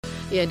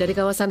Ya, dari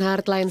kawasan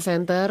Heartline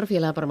Center,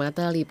 Villa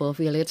Permata, Lipo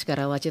Village,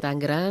 Karawaci,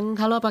 Tangerang.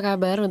 Halo, apa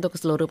kabar untuk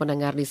seluruh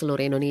pendengar di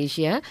seluruh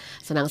Indonesia?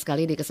 Senang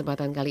sekali di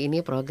kesempatan kali ini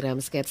program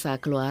Sketsa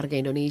Keluarga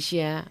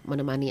Indonesia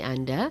menemani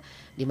Anda,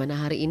 di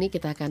mana hari ini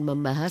kita akan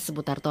membahas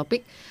seputar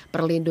topik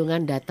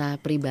perlindungan data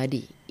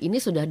pribadi. Ini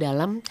sudah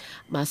dalam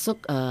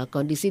masuk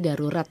kondisi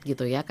darurat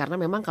gitu ya, karena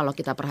memang kalau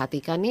kita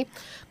perhatikan nih,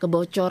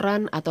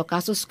 kebocoran atau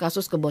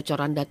kasus-kasus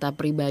kebocoran data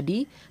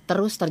pribadi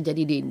terus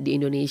terjadi di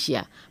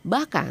Indonesia.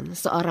 Bahkan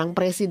seorang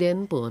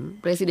presiden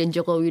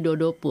Joko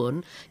Widodo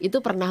pun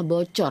itu pernah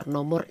bocor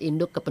nomor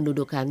induk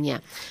kependudukannya,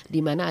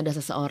 di mana ada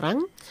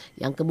seseorang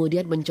yang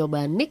kemudian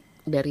mencoba nick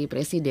dari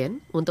presiden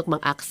untuk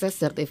mengakses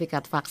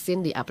sertifikat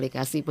vaksin di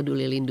aplikasi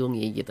Peduli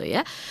Lindungi gitu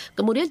ya.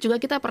 Kemudian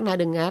juga kita pernah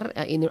dengar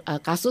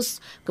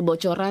kasus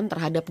kebocoran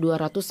terhadap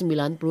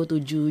 297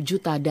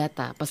 juta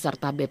data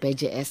peserta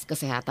BPJS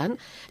Kesehatan,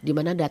 di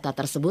mana data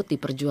tersebut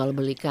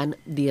diperjualbelikan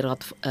di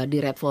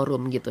Red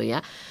Forum gitu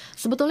ya.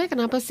 Sebetulnya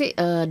kenapa sih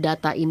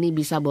data ini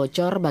bisa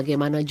bocor?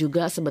 Bagaimana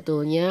juga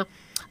sebetulnya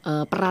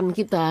peran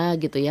kita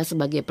gitu ya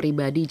sebagai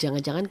pribadi,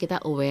 jangan-jangan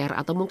kita aware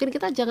atau mungkin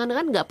kita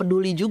jangan-jangan nggak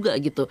peduli juga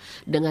gitu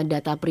dengan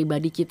data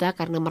pribadi kita,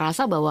 karena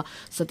merasa bahwa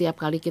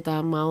setiap kali kita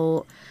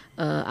mau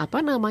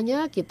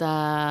kita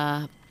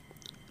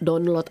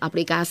download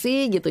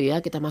aplikasi gitu ya,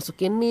 kita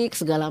masukin nick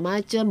segala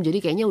macam, jadi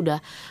kayaknya udah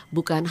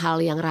bukan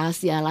hal yang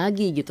rahasia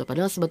lagi gitu.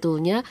 Padahal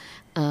sebetulnya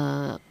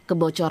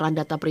kebocoran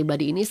data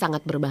pribadi ini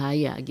sangat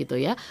berbahaya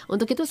gitu ya.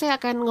 Untuk itu saya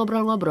akan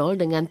ngobrol-ngobrol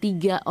dengan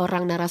 3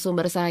 orang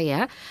narasumber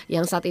saya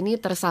yang saat ini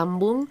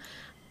tersambung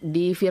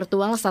di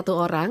virtual. 1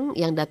 orang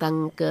yang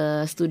datang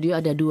ke studio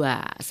ada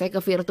 2. Saya ke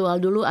virtual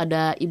dulu,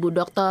 ada Ibu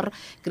Dr.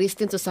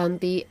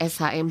 Susanti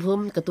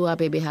M.Hum, Ketua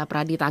PBH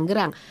Peradi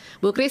Tangerang.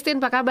 Bu Christine,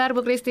 apa kabar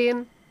Bu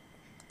Christine?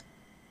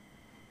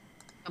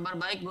 Kabar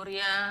baik Bu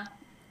Ria.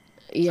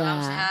 Iya.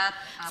 Salam sehat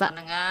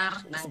pendengar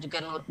dan juga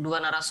 2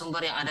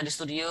 narasumber yang ada di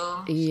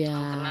studio. Iya.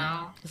 Salam kenal.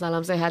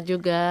 Salam sehat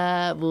juga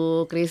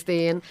Bu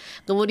Christine.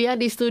 Kemudian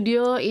di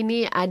studio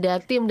ini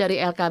ada tim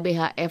dari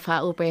LKBH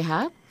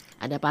FHUPH.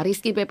 Ada Pak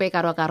Rizky PP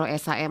Karo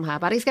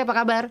SHMH. Pak Rizky, apa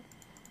kabar?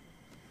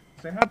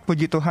 Sehat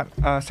puji Tuhan,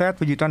 sehat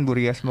puji Tuhan Bu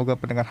Ria. Semoga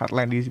pendengar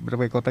Heartline di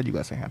berbagai kota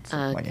juga sehat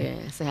semuanya.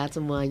 Oke, sehat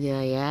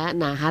semuanya ya.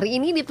 Nah, hari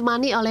ini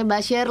ditemani oleh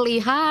Mbak Shirley.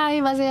 Hai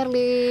Mbak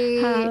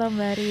Shirley. Halo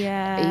Mbak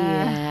Ria.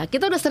 Iya,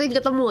 kita udah sering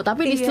ketemu,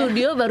 tapi di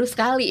studio baru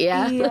sekali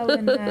ya. Iya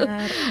benar.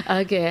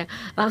 Oke,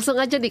 langsung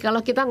aja nih,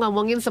 kalau kita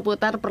ngomongin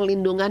seputar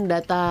perlindungan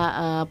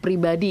data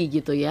pribadi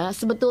gitu ya.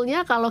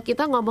 Sebetulnya kalau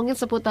kita ngomongin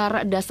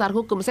seputar dasar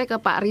hukum, saya ke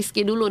Pak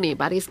Rizky dulu nih.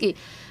 Pak Rizky,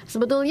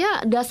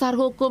 sebetulnya dasar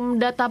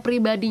hukum data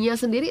pribadinya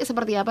sendiri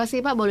seperti apa sih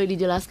Pak? Boleh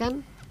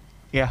dijelaskan?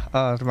 Ya,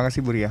 terima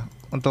kasih Bu Ria.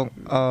 Untuk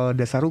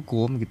dasar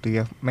hukum gitu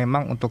ya,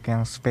 memang untuk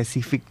yang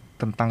spesifik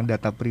tentang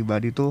data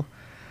pribadi itu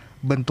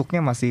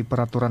bentuknya masih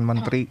peraturan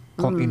Menteri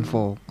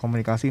Kominfo,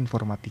 Komunikasi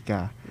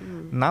Informatika.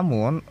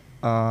 Namun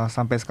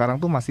sampai sekarang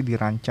tuh masih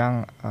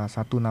dirancang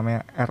satu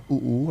namanya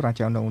RUU,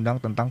 rancangan undang-undang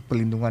tentang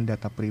perlindungan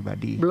data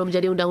pribadi. Belum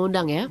jadi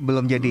undang-undang ya?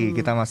 Belum jadi,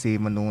 kita masih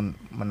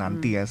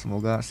menanti ya,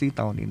 semoga sih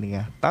tahun ini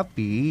ya.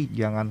 Tapi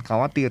jangan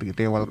khawatir gitu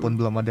ya, walaupun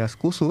belum ada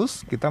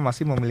khusus, kita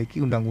masih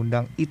memiliki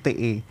undang-undang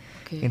ITE,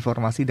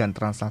 Informasi dan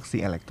Transaksi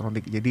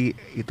Elektronik. Jadi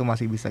itu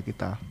masih bisa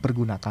kita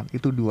pergunakan.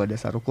 Itu 2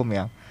 dasar hukum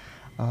yang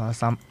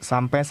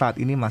sampai saat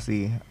ini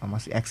masih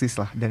eksis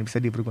lah dan bisa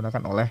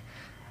dipergunakan oleh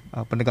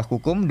penegak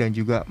hukum dan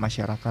juga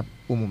masyarakat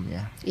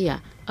umumnya.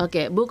 Iya,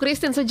 oke. Bu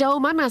Christine, sejauh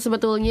mana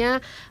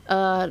sebetulnya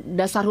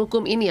dasar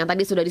hukum ini yang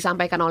tadi sudah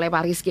disampaikan oleh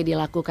Pak Rizky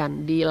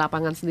dilakukan di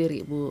lapangan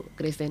sendiri, Bu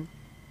Christine?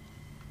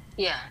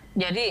 Iya,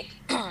 jadi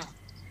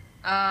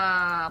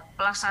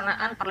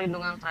pelaksanaan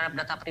perlindungan terhadap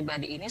data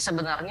pribadi ini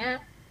sebenarnya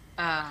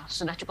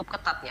sudah cukup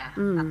ketat ya,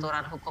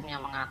 aturan hukum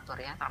yang mengatur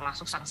ya,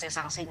 termasuk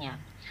sanksi-sanksinya.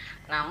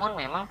 Namun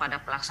memang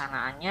pada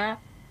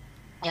pelaksanaannya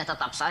ya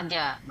tetap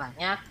saja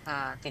banyak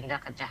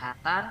tindak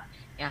kejahatan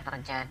yang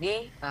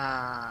terjadi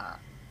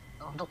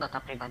untuk data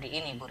pribadi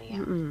ini, Bu Ria.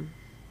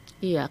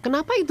 Iya,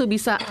 kenapa itu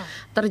bisa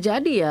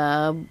terjadi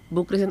ya,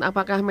 Bu Christine?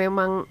 Apakah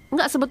memang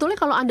sebetulnya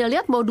kalau Anda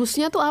lihat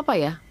modusnya tuh apa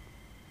ya?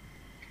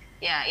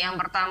 Ya,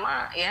 yang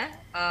pertama ya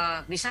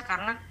bisa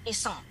karena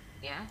iseng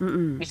ya,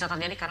 bisa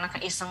terjadi karena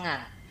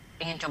keisengan.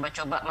 Ingin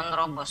coba-coba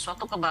menerobos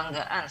suatu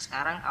kebanggaan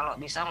sekarang kalau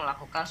bisa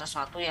melakukan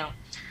sesuatu yang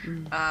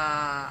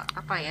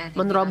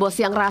menerobos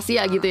yang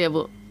rahasia gitu ya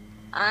Bu?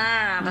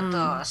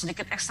 Betul,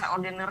 sedikit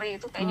extraordinary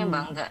itu kayaknya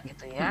bangga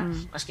gitu ya,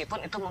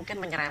 meskipun itu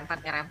mungkin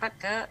menyerempet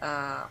ke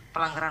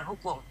pelanggaran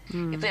hukum.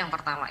 Itu yang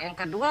pertama.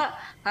 Yang kedua,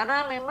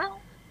 karena memang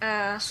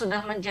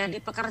sudah menjadi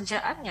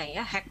pekerjaannya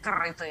ya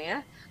hacker itu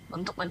ya,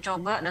 untuk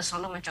mencoba dan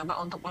selalu mencoba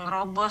untuk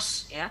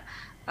menerobos ya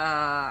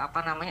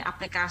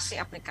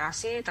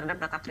aplikasi-aplikasi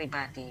terhadap data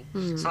pribadi.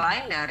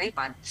 Selain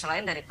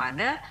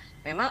daripada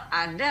memang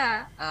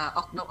ada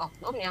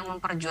oknum-oknum yang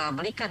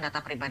memperjualbelikan data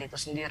pribadi itu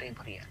sendiri,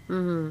 Bu Ria.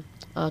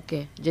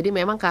 Oke, jadi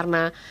memang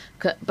karena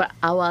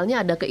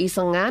awalnya ada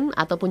keisengan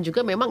ataupun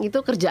juga memang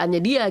itu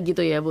kerjaannya dia gitu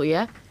ya, Bu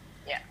ya?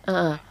 Ya.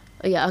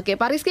 Ya, oke.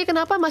 Pak Rizky,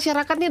 kenapa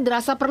masyarakat ini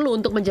dirasa perlu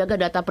untuk menjaga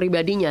data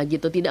pribadinya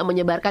gitu, tidak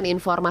menyebarkan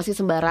informasi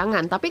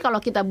sembarangan. Tapi kalau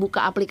kita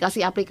buka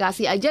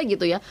aplikasi-aplikasi aja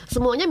gitu ya,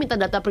 semuanya minta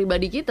data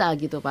pribadi kita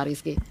gitu, Pak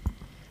Rizky.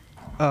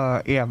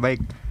 Iya,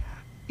 baik.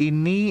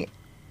 Ini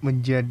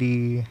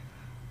menjadi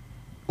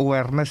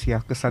awareness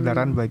ya,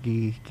 kesadaran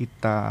bagi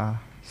kita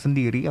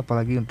sendiri,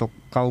 apalagi untuk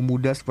kaum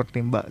muda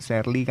seperti Mbak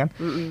Shirley kan.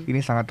 Ini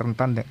sangat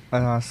rentan,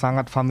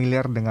 sangat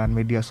familiar dengan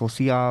media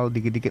sosial,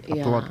 dikit-dikit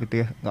upload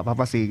gitu ya. Nggak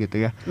apa-apa sih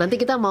gitu ya. Nanti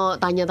kita mau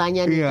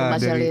tanya-tanya nih ke Mbak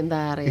Shirley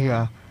ntar ya.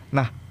 Iya.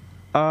 Nah,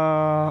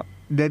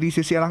 dari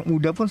sisi anak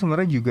muda pun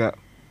sebenarnya juga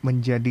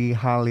menjadi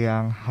hal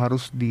yang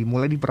harus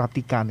dimulai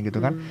diperhatikan gitu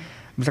kan.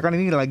 Misalkan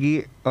ini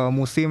lagi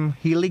musim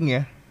healing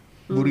ya,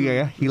 Bu Ria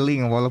ya,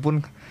 healing,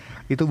 walaupun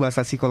itu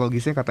bahasa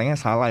psikologisnya katanya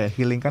salah ya,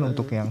 healing kan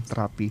untuk yang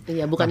terapi.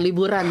 Iya, bukan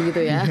liburan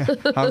gitu ya.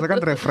 Harusnya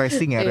kan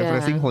refreshing ya,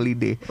 refreshing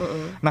holiday.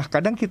 Nah,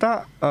 kadang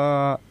kita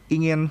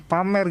ingin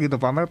pamer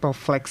gitu, pamer atau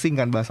flexing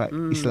kan bahasa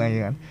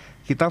istilahnya kan.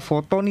 Kita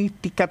foto nih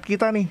tiket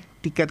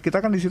kita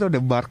kan di situ ada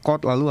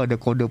barcode, lalu ada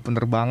kode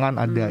penerbangan,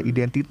 ada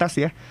identitas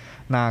ya.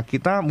 Nah,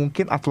 kita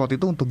mungkin upload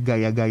itu untuk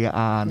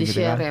gaya-gayaan gitu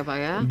kan. Di-share ya, Pak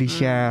ya.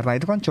 Di-share. Nah,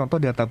 itu kan contoh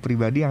data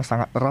pribadi yang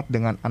sangat erat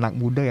dengan anak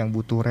muda yang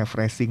butuh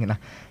refreshing.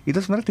 Nah, itu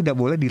sebenarnya tidak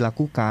boleh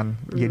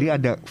dilakukan. Jadi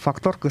ada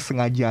faktor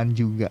kesengajaan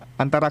juga.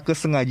 Antara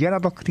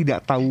kesengajaan atau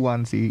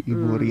ketidaktahuan sih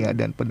Ibu Ria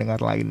dan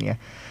pendengar lainnya.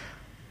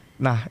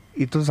 Nah,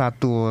 itu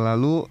satu.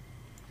 Lalu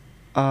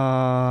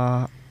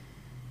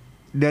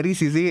dari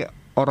sisi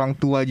orang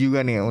tua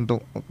juga nih,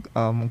 untuk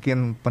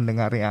mungkin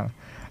pendengar yang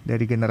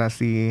dari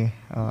generasi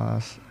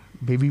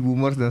baby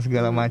boomers dan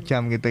segala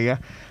macam gitu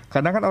ya.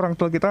 Kadang kan orang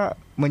tua kita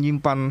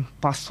menyimpan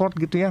password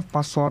gitu ya,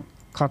 password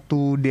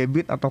kartu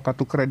debit atau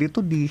kartu kredit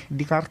tuh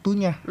di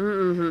kartunya.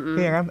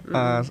 Iya kan?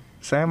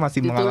 Saya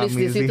masih ditulis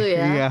mengalami di situ sih.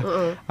 Ya. Iya.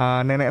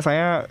 Nenek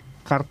saya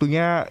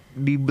kartunya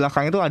di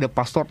belakang itu ada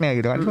passwordnya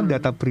gitu kan. Itu kan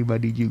data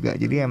pribadi juga.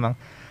 Jadi emang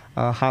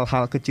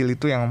hal-hal kecil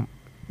itu yang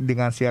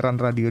dengan siaran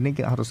radio ini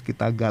harus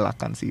kita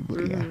galakan sih Bu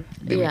Ria.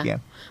 Demikian.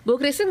 Iya. Bu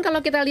Christine,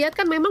 kalau kita lihat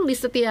kan memang di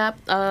setiap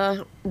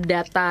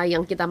data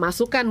yang kita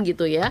masukkan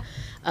gitu ya,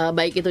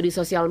 baik itu di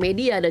sosial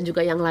media dan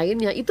juga yang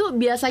lainnya, itu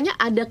biasanya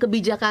ada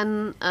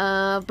kebijakan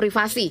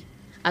privasi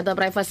atau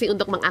privasi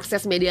untuk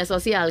mengakses media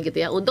sosial gitu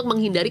ya, untuk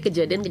menghindari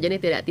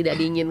kejadian-kejadian tidak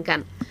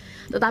diinginkan.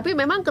 Tetapi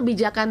memang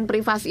kebijakan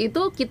privasi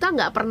itu kita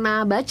nggak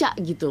pernah baca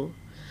gitu.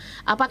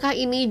 Apakah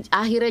ini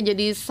akhirnya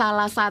jadi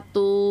salah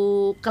satu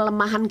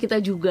kelemahan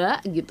kita juga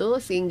gitu,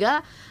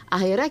 sehingga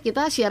akhirnya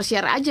kita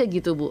share-share aja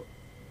gitu, Bu?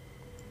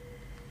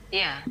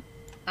 Iya,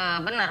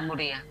 benar Bu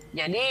Ria.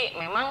 Jadi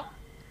memang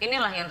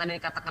inilah yang tadi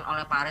dikatakan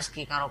oleh Pak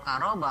Rizky Karo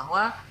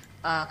bahwa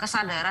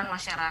kesadaran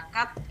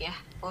masyarakat ya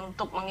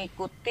untuk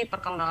mengikuti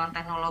perkembangan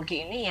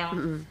teknologi ini yang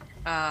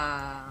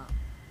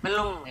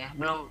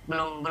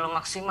belum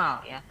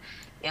maksimal ya.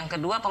 Yang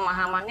kedua,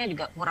 pemahamannya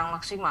juga kurang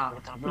maksimal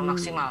gitu, belum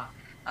maksimal.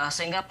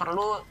 Sehingga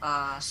perlu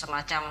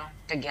semacam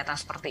kegiatan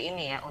seperti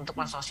ini ya, untuk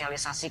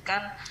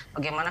mensosialisasikan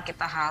bagaimana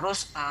kita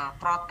harus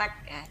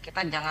protect ya,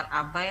 kita jangan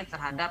abai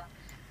terhadap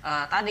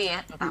tadi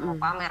ya, entah mau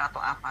pamer atau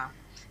apa.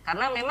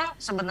 Karena memang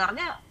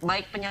sebenarnya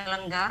baik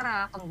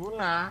penyelenggara,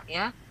 pengguna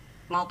ya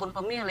maupun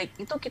pemilik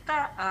itu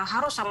kita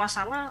harus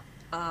sama-sama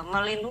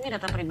melindungi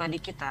data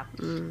pribadi kita.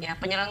 Ya,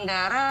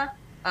 penyelenggara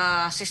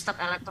sistem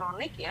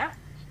elektronik ya,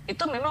 itu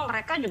memang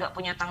mereka juga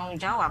punya tanggung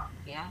jawab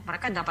ya.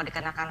 Mereka dapat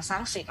dikenakan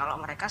sanksi kalau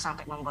mereka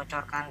sampai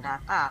membocorkan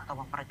data atau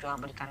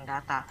memperjualbelikan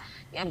data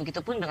ya.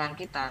 Begitupun dengan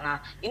kita.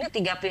 Nah, ini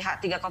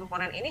tiga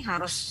komponen ini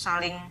harus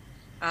saling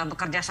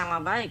bekerja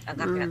sama baik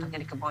agar tidak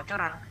terjadi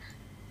kebocoran.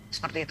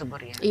 Seperti itu Bu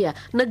Ria. Iya,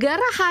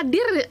 negara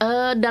hadir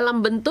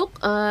dalam bentuk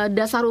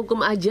dasar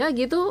hukum aja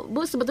gitu,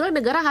 Bu. Sebetulnya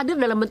negara hadir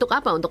dalam bentuk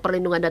apa untuk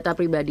perlindungan data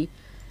pribadi?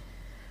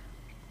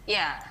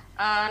 Ya,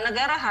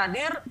 negara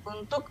hadir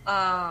untuk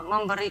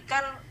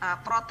memberikan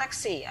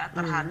proteksi ya,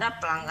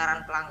 terhadap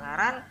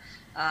pelanggaran-pelanggaran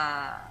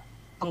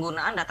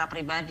penggunaan data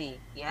pribadi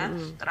ya,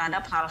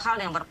 terhadap hal-hal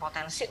yang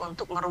berpotensi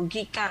untuk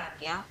merugikan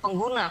ya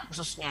pengguna,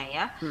 khususnya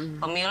ya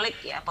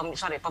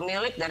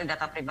pemilik dari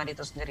data pribadi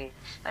itu sendiri.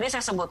 Tadi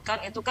saya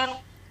sebutkan itu kan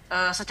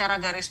secara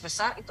garis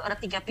besar itu ada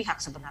 3 pihak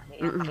sebenarnya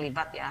yang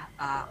terlibat ya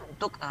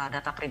untuk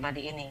data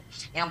pribadi ini.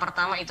 Yang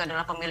pertama itu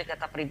adalah pemilik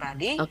data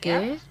pribadi ya,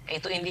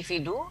 yaitu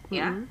individu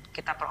ya,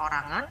 kita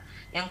perorangan.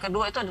 Yang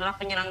kedua itu adalah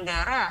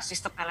penyelenggara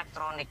sistem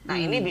elektronik. Nah,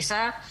 ini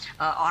bisa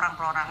orang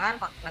perorangan,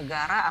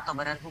 negara atau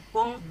badan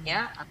hukum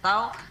ya,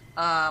 atau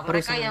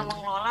mereka yang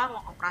mengelola,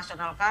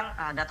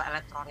 mengoperasionalkan data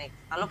elektronik.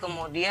 Lalu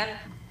kemudian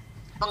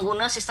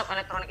pengguna sistem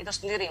elektronik itu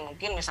sendiri,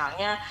 mungkin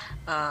misalnya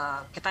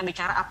kita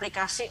bicara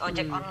aplikasi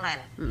ojek online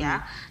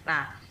ya.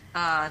 Nah,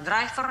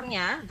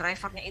 drivernya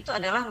itu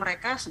adalah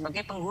mereka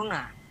sebagai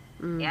pengguna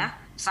ya.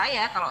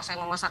 Kalau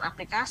saya memesan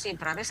aplikasi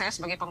berarti saya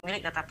sebagai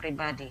pemilik data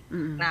pribadi.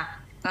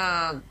 Nah,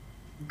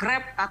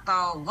 Grab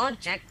atau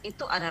Gojek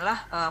itu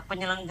adalah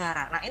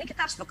penyelenggara. Nah, ini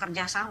kita harus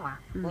bekerja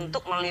sama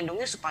untuk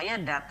melindungi supaya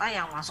data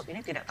yang masuk ini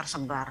tidak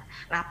tersebar.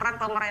 Nah,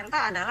 peran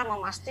pemerintah adalah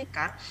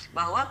memastikan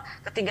bahwa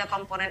ketiga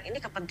komponen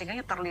ini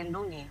kepentingannya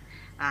terlindungi.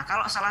 Nah,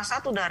 kalau salah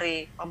satu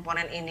dari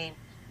komponen ini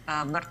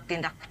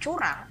bertindak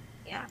curang,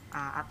 ya,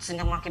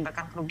 sehingga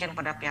mengakibatkan kerugian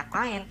pada pihak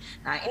lain.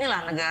 Nah,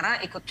 inilah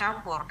negara ikut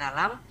campur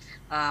dalam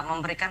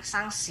memberikan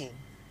sanksi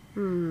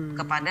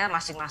kepada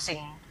masing-masing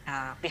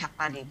pihak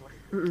tadi, Bu.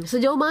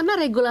 Sejauh mana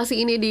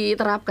regulasi ini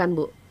diterapkan,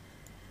 Bu?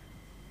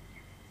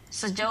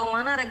 Sejauh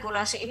mana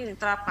regulasi ini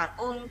diterapkan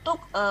untuk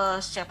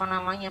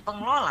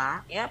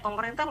pengelola, ya,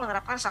 pemerintah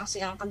menerapkan sanksi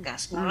yang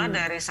tegas, mulai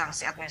dari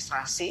sanksi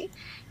administrasi,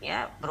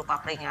 ya,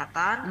 berupa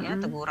peringatan, ya,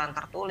 teguran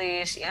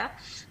tertulis, ya,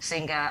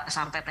 sehingga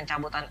sampai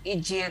pencabutan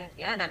izin,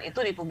 ya, dan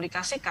itu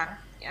dipublikasikan,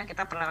 ya.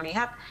 Kita pernah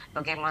lihat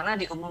bagaimana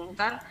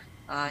diumumkan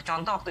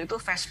contoh waktu itu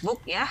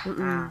Facebook, ya,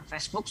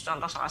 Facebook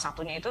contoh salah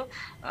satunya itu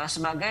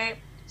sebagai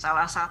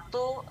salah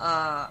satu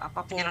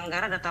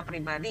penyelenggara data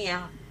pribadi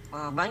yang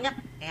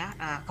banyak, ya,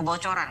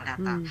 kebocoran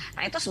data.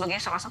 Nah, itu sebagai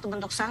salah satu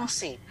bentuk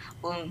sanksi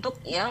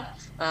untuk yang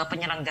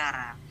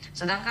penyelenggara.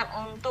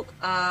 Sedangkan untuk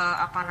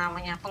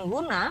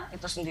pengguna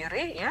itu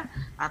sendiri, ya,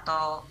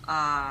 atau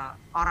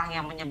orang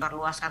yang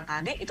menyebarluaskan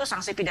tadi, itu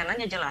sanksi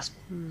pidananya jelas.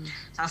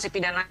 Sanksi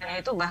pidananya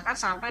itu bahkan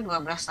sampai 12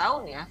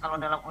 tahun, ya, kalau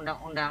dalam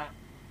undang-undang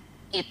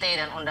IT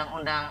dan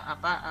undang-undang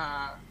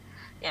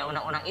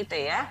undang-undang IT,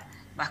 ya,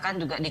 bahkan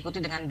juga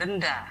diikuti dengan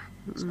denda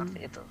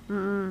seperti itu.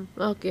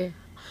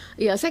 Oke.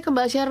 Iya, saya ke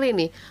Mbak Sherly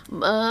nih.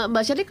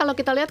 Mbak Sherly, kalau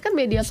kita lihat kan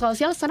media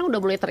sosial sekarang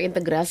udah mulai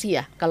terintegrasi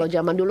ya. Kalau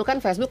zaman dulu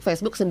kan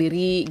Facebook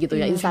sendiri gitu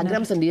ya,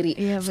 Instagram sendiri.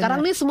 Sekarang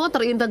nih semua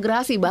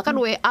terintegrasi, bahkan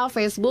WA,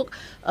 Facebook,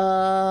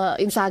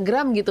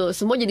 Instagram gitu,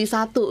 semua jadi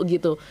satu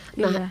gitu.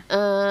 Nah,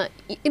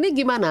 ini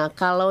gimana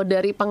kalau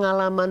dari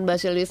pengalaman Mbak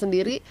Sherly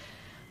sendiri,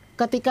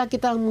 ketika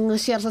kita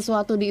nge-share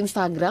sesuatu di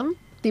Instagram,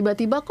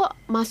 tiba-tiba kok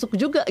masuk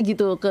juga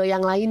gitu ke yang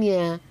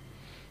lainnya?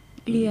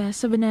 Iya,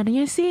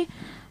 sebenarnya sih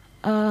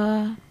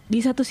di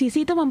satu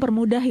sisi itu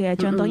mempermudah ya.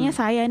 Contohnya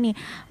saya nih,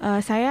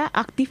 saya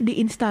aktif di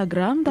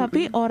Instagram,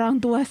 tapi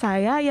orang tua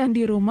saya yang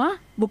di rumah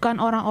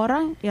bukan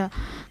orang-orang, ya,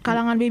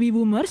 kalangan baby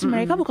boomers,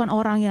 mereka bukan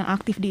orang yang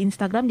aktif di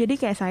Instagram. Jadi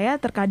kayak saya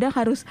terkadang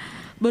harus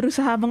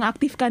berusaha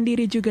mengaktifkan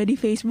diri juga di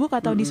Facebook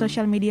atau di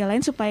sosial media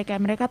lain supaya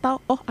kayak mereka tahu,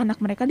 oh, anak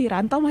mereka di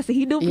rantau masih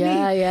hidup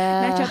nih.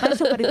 Nah, contohnya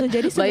seperti itu.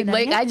 Jadi sebenarnya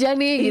baik-baik aja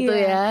nih gitu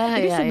ya.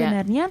 Jadi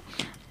sebenarnya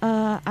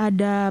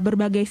ada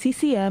berbagai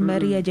sisi ya, Mbak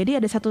Ria.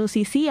 Jadi ada satu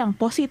sisi yang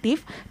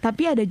positif,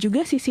 tapi ada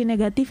juga sisi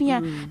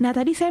negatifnya. Nah,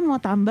 tadi saya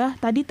mau tambah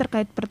tadi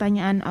terkait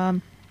pertanyaan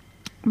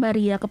Mbak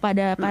Ria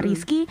kepada Pak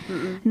Rizky.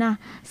 Nah,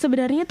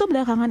 sebenarnya tuh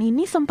belakangan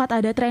ini sempat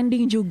ada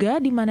trending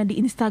juga di mana di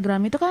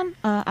Instagram itu kan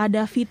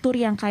ada fitur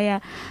yang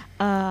kayak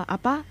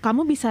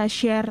kamu bisa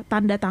share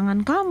tanda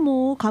tangan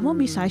kamu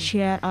bisa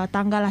share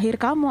tanggal lahir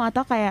kamu,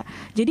 atau kayak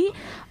jadi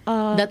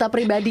data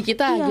pribadi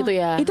kita gitu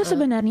ya. Itu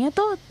sebenarnya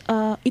tuh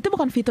itu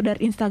bukan fitur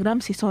dari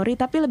Instagram sih, sorry,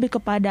 tapi lebih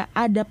kepada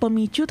ada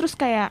pemicu, terus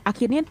kayak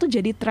akhirnya tuh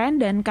jadi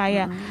tren dan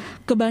kayak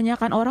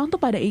kebanyakan orang tuh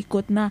pada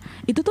ikut. Nah,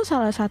 itu tuh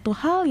salah satu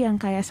hal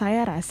yang kayak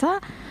saya rasa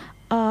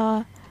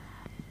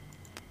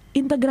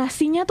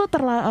integrasinya tuh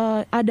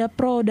ada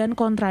pro dan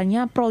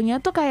kontranya. Pronya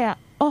tuh kayak,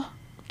 oh,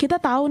 kita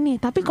tahu nih,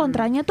 tapi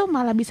kontranya tuh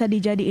malah bisa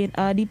dijadiin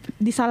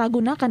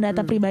disalahgunakan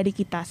data pribadi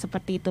kita,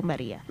 seperti itu, Mbak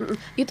Ria.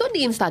 Itu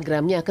di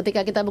Instagramnya,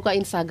 ketika kita buka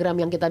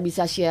Instagram yang kita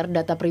bisa share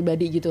data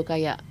pribadi gitu,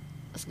 kayak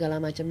segala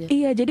macamnya.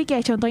 Iya, jadi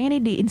kayak contohnya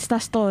nih di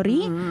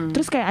Instastory,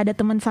 terus kayak ada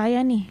teman saya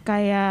nih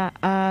kayak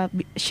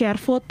share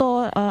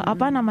foto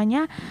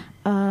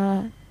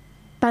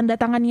tanda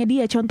tangannya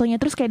dia contohnya,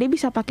 terus kayak dia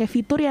bisa pakai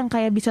fitur yang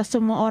kayak bisa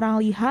semua orang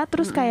lihat,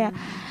 terus kayak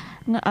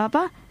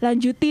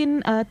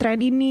lanjutin tren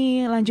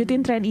ini.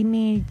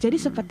 Jadi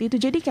seperti itu.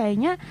 Jadi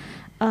kayaknya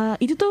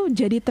itu tuh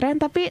jadi tren,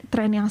 tapi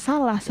tren yang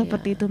salah,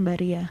 seperti itu, Mbak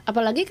Ria.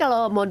 Apalagi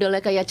kalau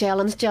modelnya kayak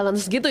challenge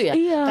gitu ya.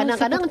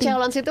 Kadang-kadang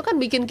challenge itu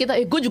kan bikin kita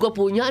gue juga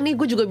punya nih,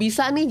 gue juga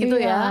bisa nih gitu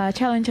ya.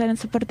 Challenge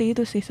seperti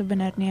itu sih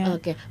sebenarnya.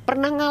 Oke.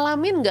 Pernah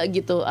ngalamin nggak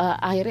gitu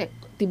akhirnya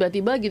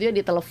tiba-tiba gitu ya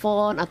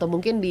ditelepon atau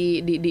mungkin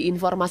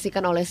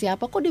diinformasikan oleh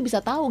siapa, kok dia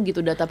bisa tahu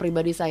gitu data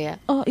pribadi saya?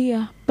 Oh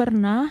iya,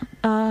 pernah.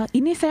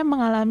 Ini saya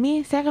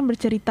akan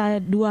bercerita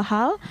dua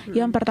hal.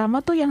 Yang pertama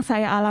tuh yang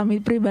saya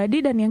alami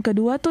pribadi, dan yang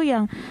kedua tuh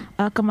yang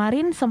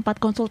kemarin sempat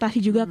konsultasi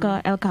juga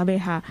ke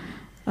LKBH.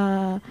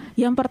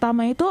 Yang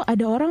pertama itu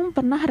ada orang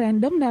pernah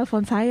random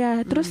nelpon saya,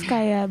 terus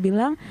kayak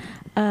bilang,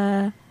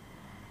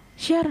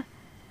 share,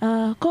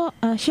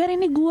 share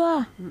ini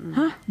gua.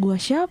 Hah, gua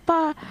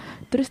siapa?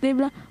 Terus dia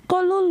bilang,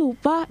 kok lu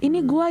lupa,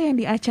 ini gua yang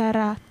di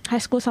acara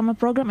High School Summer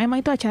Program,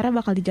 emang itu acara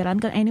bakal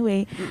dijalankan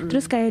anyway.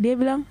 Terus kayak dia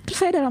bilang, terus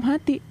saya dalam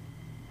hati,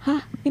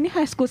 hah, ini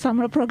High School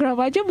Summer Program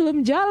aja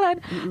belum jalan,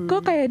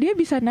 kok kayak dia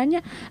bisa nanya,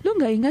 lu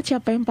gak ingat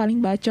siapa yang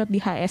paling bacot di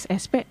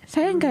HSSP?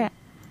 Saya kayak,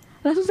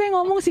 langsung saya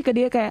ngomong sih ke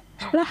dia kayak,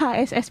 lah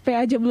HSSP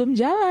aja belum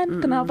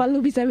jalan, kenapa lu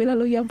bisa bilang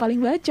lu yang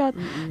paling bacot?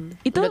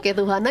 Itu udah kayak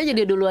Tuhan aja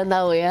dia duluan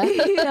tahu ya.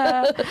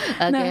 Iya.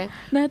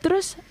 Nah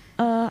terus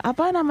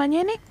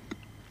nih,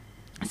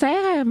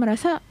 saya kayak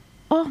merasa,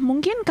 oh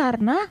mungkin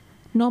karena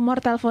nomor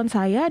telepon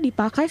saya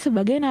dipakai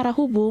sebagai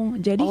narahubung,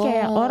 jadi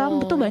kayak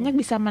orang tuh banyak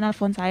bisa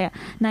menelpon saya.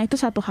 Nah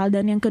itu satu hal.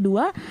 Dan yang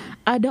kedua,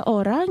 ada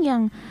orang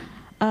yang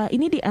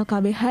ini di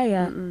LKBH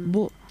ya,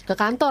 Bu, ke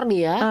kantor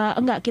nih ya?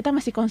 Enggak, kita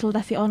masih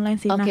konsultasi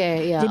online sih.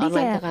 Oke, ya, jadi online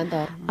kayak ke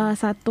kantor.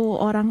 Satu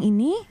orang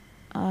ini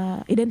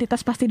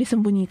identitas pasti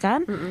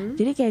disembunyikan.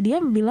 Jadi kayak dia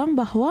bilang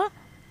bahwa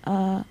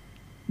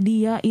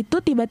dia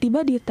itu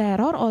tiba-tiba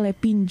diteror oleh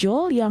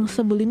pinjol yang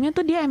sebelumnya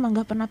tuh dia emang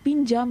nggak pernah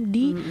pinjam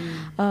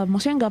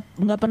maksudnya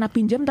nggak pernah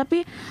pinjam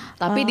tapi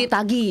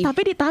ditagih.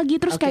 Tapi ditagih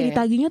terus kayak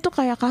ditagihnya tuh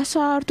kayak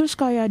kasar, terus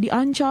kayak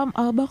diancam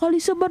bakal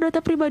disebar data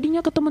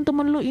pribadinya ke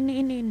teman-teman lu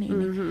ini.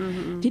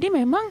 Jadi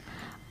memang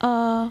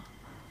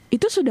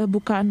itu sudah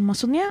bukan,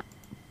 maksudnya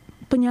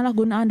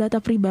penyalahgunaan data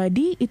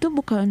pribadi itu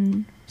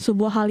bukan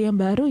sebuah hal yang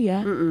baru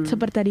ya.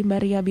 Seperti tadi Mbak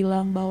Ria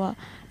bilang bahwa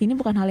ini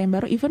bukan hal yang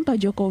baru. Even Pak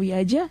Jokowi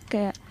aja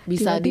kayak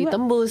bisa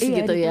ditembus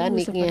gitu ya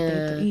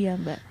nicknya. Iya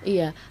Mbak.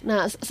 Iya.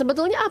 Nah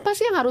sebetulnya apa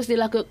sih yang harus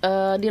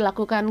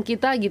dilakukan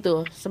kita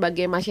gitu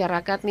sebagai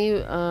masyarakat nih,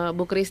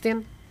 Bu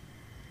Christine?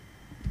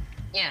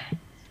 Ya,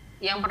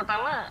 yang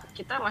pertama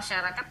kita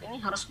masyarakat ini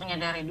harus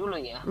menyadari dulu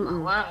ya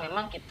bahwa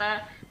memang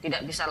kita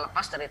tidak bisa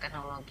lepas dari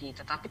teknologi,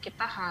 tetapi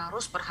kita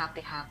harus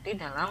berhati-hati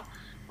dalam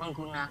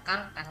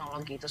menggunakan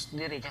teknologi itu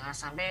sendiri, jangan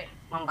sampai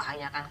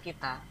membahayakan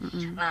kita.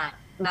 Nah,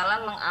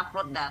 dalam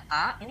mengupload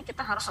data ini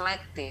kita harus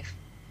selektif.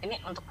 Ini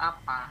untuk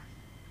apa?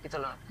 Gitu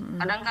loh.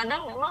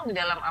 Kadang-kadang memang di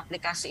dalam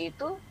aplikasi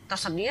itu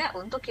tersedia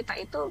untuk kita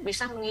itu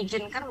bisa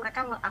mengizinkan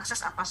mereka mengakses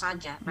apa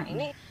saja. Nah,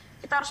 ini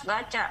kita harus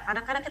baca.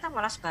 Kadang-kadang kita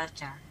malas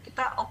baca.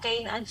 Kita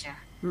okein aja.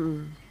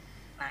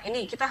 Nah,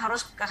 ini kita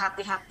harus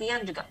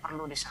kehati-hatian juga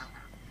perlu di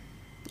sana.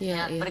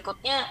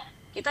 Berikutnya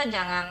kita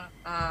jangan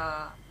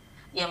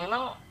ya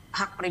memang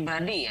hak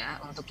pribadi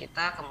ya untuk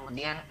kita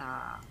kemudian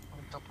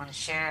untuk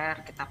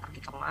men-share kita pergi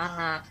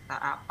kemana, kita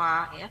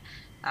apa ya.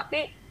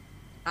 Tapi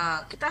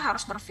kita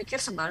harus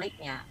berpikir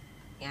sebaliknya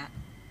ya.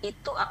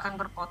 Itu akan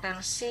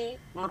berpotensi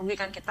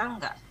merugikan kita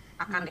enggak?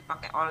 Akan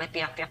dipakai oleh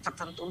pihak-pihak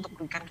tertentu untuk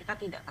merugikan kita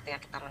tidak ketika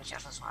kita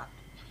men-share sesuatu.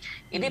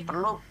 Ini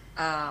perlu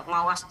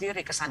mawas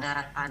diri,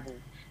 kesadaran tadi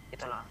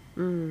gitu loh.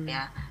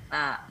 Ya.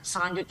 Nah,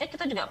 selanjutnya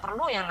kita juga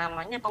perlu yang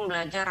namanya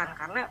pembelajaran,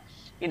 karena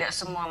tidak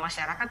semua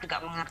masyarakat juga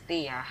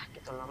mengerti ya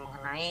gitu loh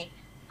mengenai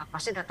apa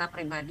sih data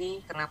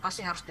pribadi, kenapa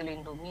sih harus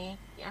dilindungi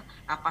ya,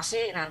 apa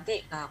sih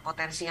nanti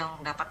potensi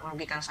yang dapat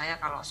merugikan saya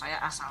kalau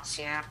saya asal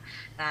share.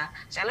 Nah,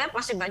 saya lihat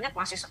masih banyak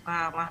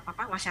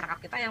masyarakat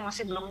kita yang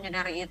masih belum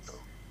menyadari itu.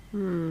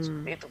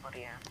 Seperti itu,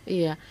 Maria.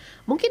 Iya,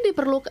 mungkin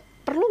perlu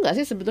nggak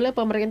sih sebetulnya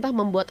pemerintah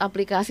membuat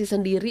aplikasi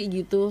sendiri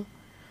gitu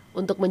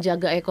untuk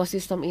menjaga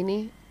ekosistem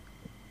ini?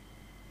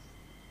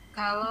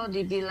 Kalau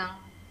dibilang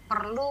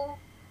perlu,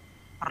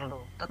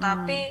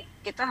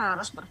 tetapi kita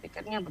harus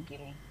berpikirnya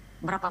begini,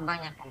 berapa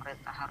banyak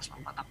pemerintah harus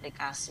membuat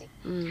aplikasi?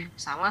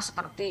 Sama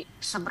seperti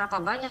seberapa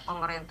banyak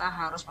pemerintah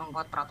harus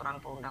membuat peraturan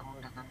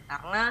perundang-undangan,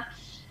 karena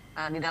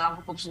di dalam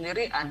hukum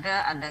sendiri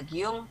ada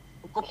giung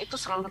hukum itu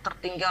selalu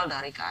tertinggal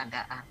dari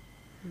keadaan,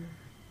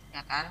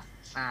 ya kan?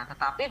 Nah,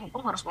 tetapi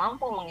hukum harus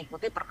mampu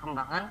mengikuti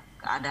perkembangan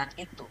keadaan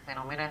itu,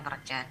 fenomena yang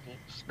terjadi.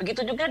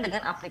 Begitu juga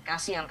dengan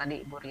aplikasi yang tadi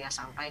Ibu Ria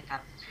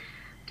sampaikan.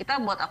 Kita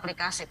buat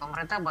aplikasi,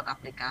 pemerintah buat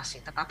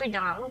aplikasi, tetapi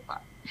jangan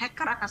lupa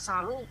hacker akan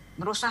selalu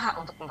berusaha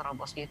untuk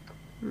menerobos itu.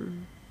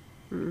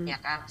 Ya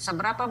kan?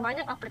 Seberapa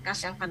banyak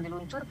aplikasi yang akan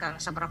diluncurkan,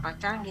 seberapa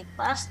canggih,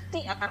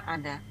 pasti akan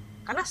ada.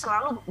 Karena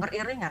selalu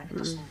beriringan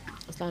itu semua.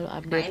 Selalu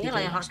update. Nah, inilah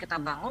gitu yang harus kita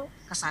bangun,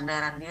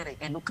 kesadaran diri,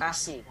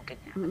 edukasi mungkin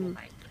ya lebih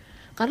baik.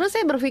 Karena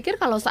saya berpikir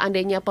kalau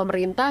seandainya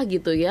pemerintah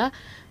gitu ya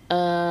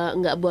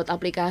nggak buat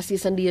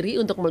aplikasi sendiri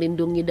untuk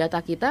melindungi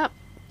data kita,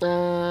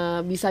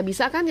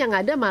 bisa-bisa kan yang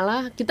ada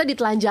malah kita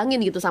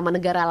ditelanjangin gitu sama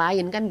negara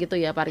lain kan gitu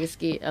ya Pak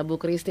Rizky,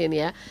 Bu Christine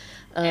ya,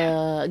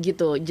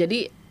 gitu.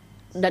 Jadi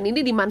dan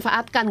ini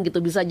dimanfaatkan gitu,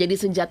 bisa jadi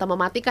senjata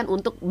mematikan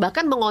untuk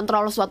bahkan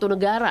mengontrol suatu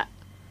negara.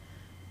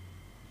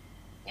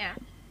 Ya,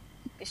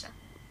 bisa.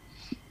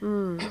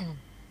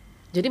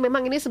 Jadi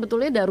memang ini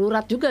sebetulnya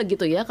darurat juga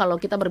gitu ya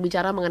kalau kita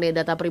berbicara mengenai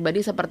data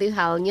pribadi seperti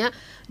halnya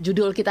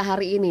judul kita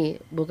hari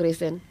ini, Bu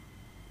Christine.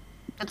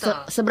 Betul.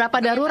 Seberapa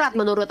darurat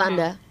menurut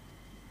Anda?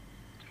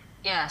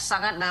 Ya,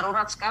 sangat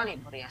darurat sekali,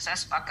 Bu Ria. Saya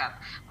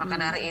sepakat. Maka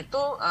dari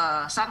itu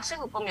sanksi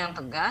hukum yang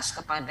tegas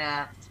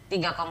kepada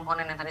 3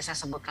 komponen yang tadi saya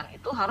sebutkan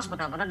itu harus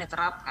benar-benar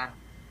diterapkan.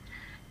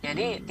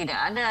 Jadi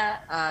tidak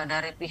ada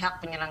dari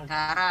pihak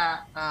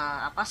penyelenggara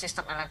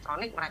sistem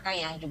elektronik mereka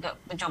yang juga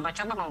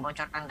mencoba-coba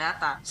membocorkan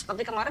data.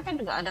 Seperti kemarin kan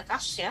juga ada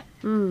kasus ya,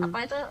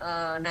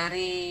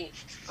 dari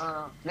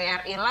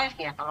BRI Live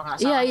ya kalau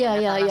nggak salah.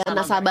 Iya,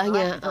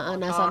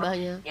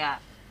 nasabahnya. Ya,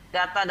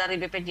 data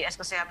dari BPJS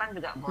Kesehatan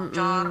juga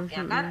bocor,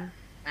 ya kan?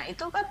 Nah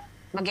itu kan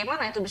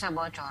bagaimana itu bisa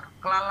bocor?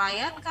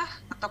 Kelalaian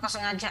kah atau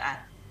kesengajaan?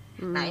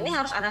 Nah ini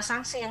harus ada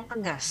sanksi yang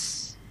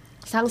tegas.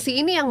 Sanksi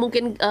ini yang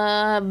mungkin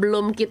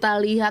belum kita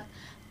lihat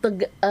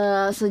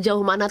sejauh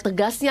mana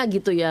tegasnya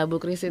gitu ya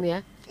Bu Christine ya?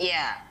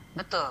 Iya,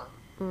 betul.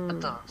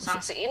 Betul.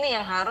 Sanksi ini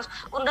yang harus,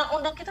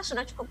 undang-undang kita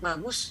sudah cukup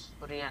bagus,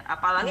 Bu Ria.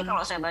 Apalagi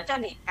kalau saya baca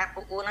di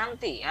RUU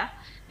nanti ya,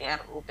 di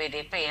RUU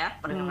PDP ya,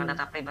 Perlindungan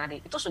Data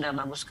Pribadi, itu sudah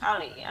bagus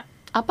sekali ya.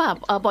 Apa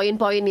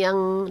poin-poin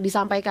yang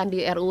disampaikan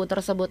di RUU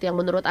tersebut yang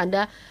menurut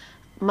Anda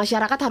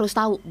masyarakat harus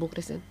tahu, Bu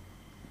Christine?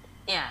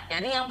 Ya,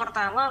 jadi yang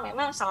pertama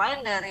memang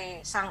selain dari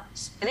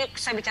jadi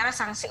saya bicara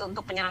sanksi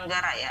untuk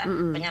penyelenggara ya,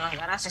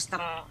 penyelenggara sistem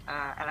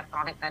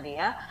elektronik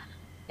tadi ya.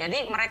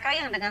 Jadi mereka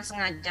yang dengan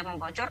sengaja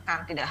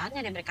membocorkan tidak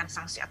hanya diberikan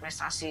sanksi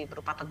administrasi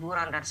berupa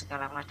teguran dan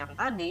segala macam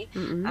tadi,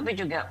 tapi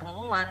juga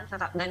pengumuman,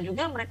 dan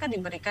juga mereka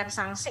diberikan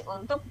sanksi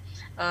untuk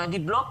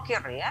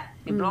diblokir ya,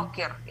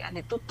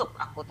 ditutup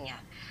akunnya.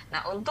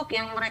 Nah, untuk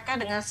yang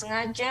mereka dengan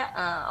sengaja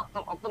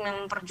oknum-oknum yang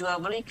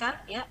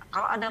memperjualbelikan ya,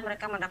 kalau ada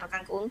mereka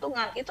mendapatkan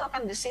keuntungan itu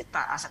akan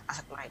disita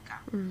aset-aset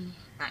mereka.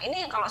 Nah,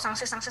 ini kalau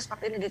sanksi-sanksi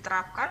seperti ini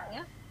diterapkan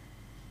ya,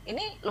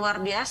 ini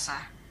luar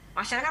biasa.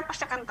 Masyarakat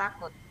pasti akan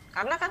takut.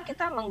 Karena kan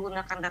kita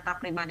menggunakan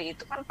data pribadi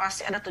itu kan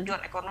pasti ada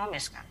tujuan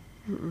ekonomis kan.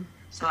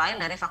 Selain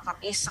dari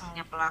faktor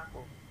isengnya pelaku.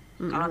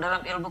 Kalau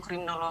dalam ilmu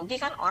kriminologi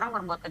kan orang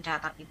berbuat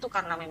kejahatan itu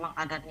karena memang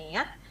ada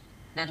niat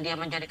dan dia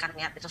menjadikan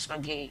niat itu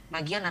sebagai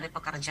bagian dari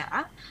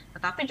pekerjaan,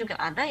 tetapi juga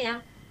ada yang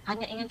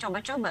hanya ingin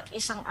coba-coba,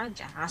 iseng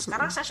aja. Nah,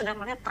 sekarang saya sudah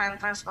melihat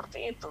tren-tren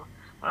seperti itu.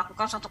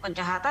 Melakukan suatu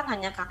kejahatan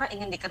hanya karena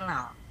ingin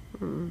dikenal.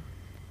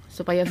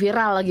 Supaya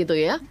viral gitu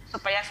ya?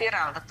 Supaya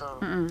viral, betul.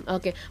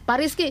 Oke. Pak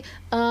Rizky,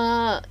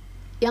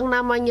 yang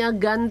namanya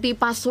ganti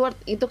password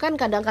itu kan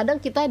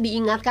kadang-kadang kita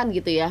diingatkan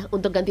gitu ya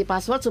untuk ganti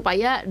password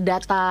supaya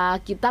data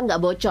kita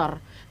nggak bocor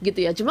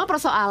gitu ya. Cuma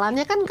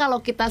persoalannya kan kalau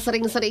kita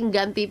sering-sering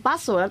ganti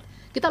password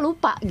kita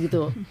lupa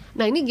gitu.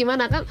 Nah ini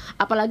gimana kan?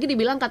 Apalagi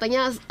dibilang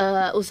katanya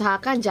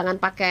usahakan jangan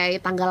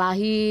pakai tanggal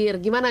lahir.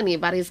 Gimana nih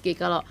Pak Rizky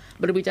kalau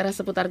berbicara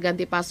seputar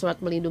ganti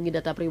password melindungi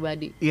data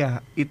pribadi?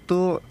 Iya,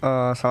 itu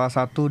salah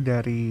satu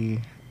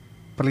dari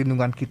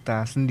perlindungan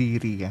kita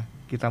sendiri ya.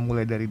 Kita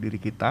mulai dari diri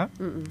kita.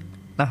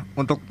 Nah,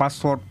 untuk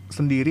password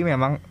sendiri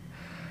memang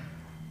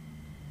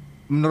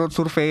menurut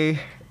survei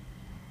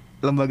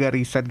lembaga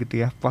riset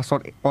gitu ya,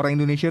 password orang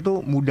Indonesia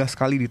tuh mudah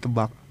sekali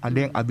ditebak. Ada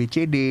yang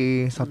ABCD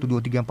 1 2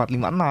 3 4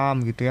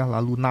 5 6 gitu ya,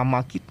 lalu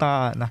nama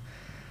kita. Nah,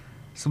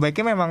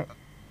 sebaiknya memang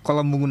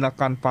kalau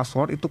menggunakan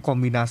password itu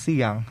kombinasi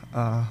yang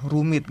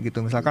rumit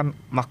gitu. Misalkan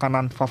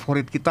makanan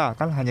favorit kita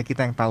kan hanya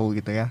kita yang tahu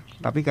gitu ya.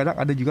 Tapi kadang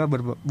ada juga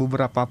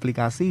beberapa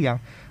aplikasi yang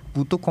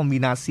butuh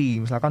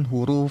kombinasi, misalkan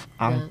huruf,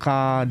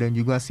 angka, dan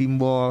juga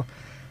simbol.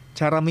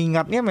 Cara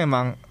mengingatnya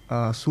memang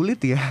sulit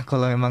ya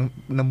kalau memang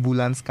 6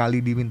 bulan sekali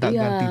diminta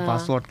ganti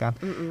password kan.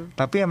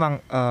 Tapi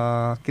emang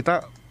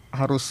kita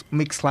harus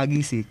mix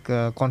lagi sih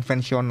ke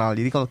konvensional.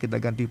 Jadi kalau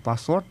kita ganti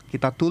password,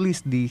 kita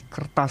tulis di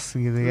kertas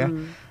gitu ya.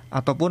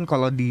 Ataupun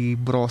kalau di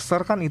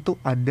browser kan itu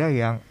ada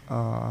yang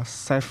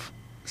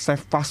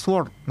save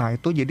password. Nah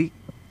itu jadi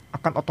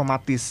akan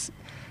otomatis.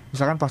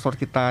 Misalkan password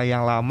kita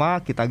yang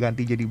lama kita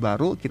ganti jadi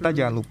baru, kita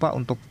jangan lupa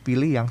untuk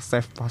pilih yang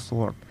save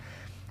password.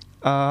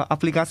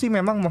 Aplikasi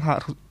memang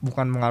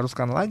bukan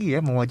mengharuskan lagi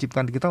ya,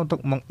 mewajibkan kita untuk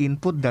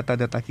menginput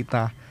data-data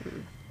kita.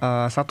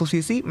 Satu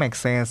sisi make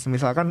sense,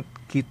 misalkan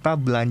kita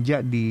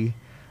belanja di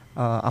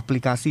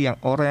aplikasi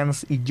yang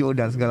orange, hijau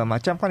dan segala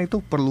macam kan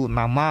itu perlu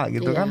nama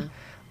gitu kan,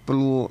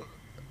 perlu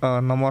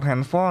nomor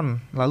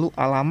handphone, lalu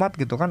alamat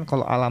gitu kan.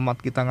 Kalau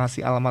alamat kita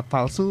ngasih alamat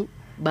palsu,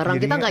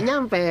 barang jadinya, kita nggak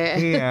nyampe.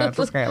 Iya,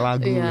 terus kayak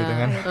lagu gitu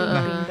kan.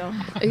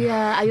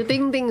 Iya, ayu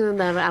ting ting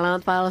bentar,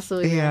 alamat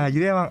palsu. Iya,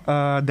 jadi emang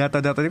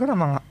data-data itu kan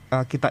emang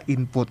kita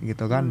input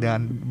gitu kan.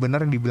 Dan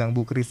benar yang dibilang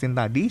Bu Christine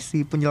tadi,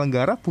 si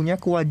penyelenggara punya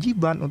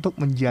kewajiban untuk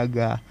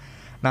menjaga.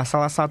 Nah,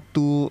 salah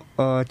satu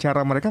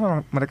cara mereka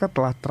memang mereka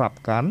telah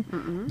terapkan.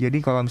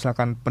 Jadi kalau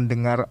misalkan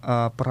pendengar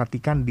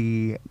perhatikan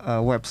di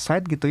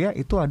website gitu ya,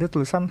 itu ada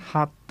tulisan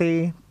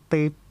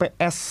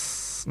HTTPS.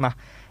 Nah,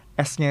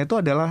 S-nya itu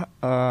adalah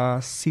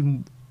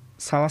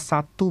salah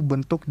satu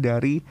bentuk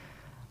dari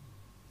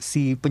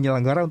si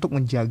penyelenggara untuk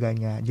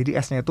menjaganya. Jadi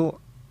S-nya itu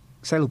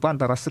saya lupa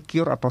antara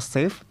secure atau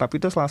safe,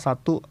 tapi itu salah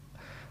satu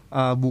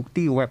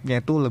bukti webnya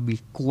itu lebih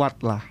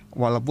kuat lah.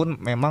 Walaupun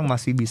memang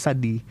masih bisa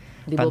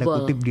tanda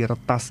kutip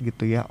diretas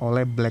gitu ya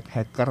oleh black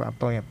hacker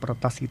atau ya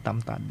peretas hitam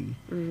tadi.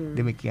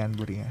 Demikian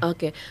Bu Ria.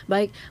 Oke,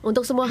 baik.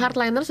 Untuk semua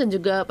Heartliners dan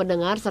juga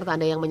pendengar serta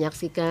Anda yang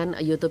menyaksikan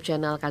YouTube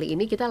channel kali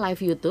ini, kita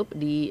live YouTube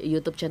di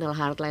YouTube channel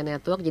Heartline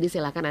Network. Jadi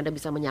silakan Anda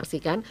bisa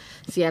menyaksikan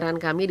siaran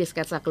kami di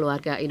Sketsa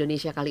Keluarga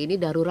Indonesia kali ini,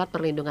 Darurat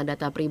Perlindungan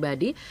Data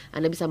Pribadi.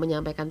 Anda bisa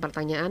menyampaikan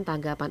pertanyaan,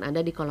 tanggapan Anda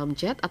di kolom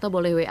chat atau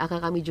boleh WA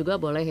ke kami juga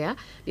boleh ya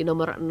di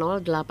nomor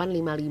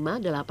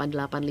 0855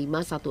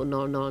 885 1006.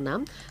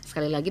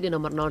 Sekali lagi di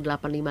nomor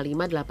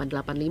 0855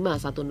 885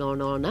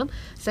 1006.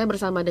 Saya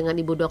bersama dengan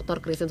Ibu Dr.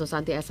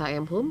 Susanti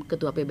M.Hum,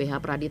 Ketua PBH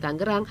Peradi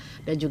Tangerang,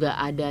 dan juga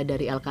ada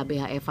dari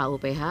LKBH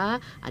FAUPH,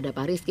 ada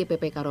Pak Rizky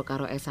PP Karo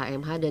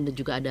SHMH, dan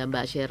juga ada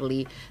Mbak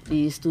Shirley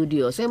di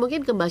studio. Saya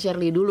mungkin ke Mbak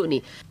Shirley dulu nih,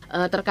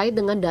 terkait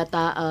dengan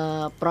data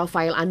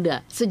profile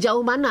Anda.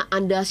 Sejauh mana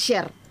Anda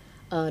share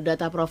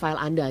data profile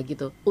Anda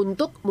gitu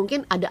untuk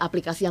mungkin ada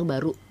aplikasi yang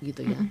baru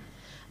gitu ya?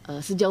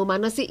 Sejauh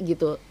mana sih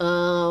gitu?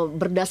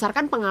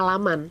 Berdasarkan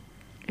pengalaman,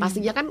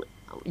 pastinya kan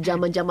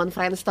zaman-zaman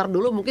Friendster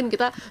dulu mungkin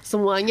kita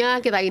semuanya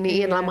kita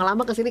iniin,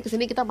 lama-lama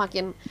kesini kita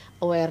makin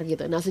aware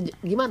gitu. Nah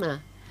gimana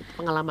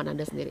pengalaman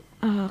Anda sendiri?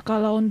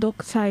 Kalau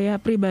untuk saya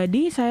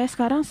pribadi, saya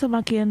sekarang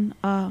semakin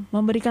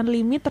memberikan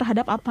limit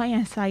terhadap apa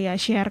yang saya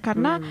share,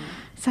 karena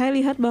saya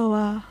lihat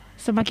bahwa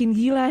semakin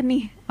gila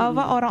nih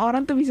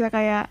orang-orang tuh bisa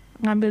kayak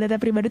ngambil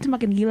data pribadi tuh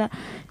makin gila.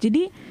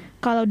 Jadi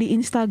kalau di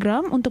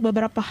Instagram untuk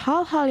beberapa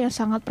hal-hal yang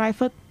sangat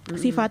private,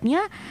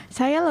 sifatnya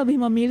saya lebih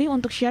memilih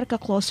untuk share ke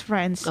close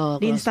friends.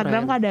 Di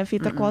Instagram kan ada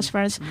fitur close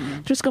friends.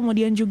 Terus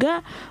kemudian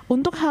juga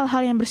untuk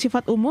hal-hal yang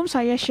bersifat umum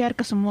saya share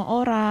ke semua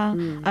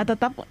orang.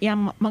 Tetap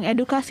yang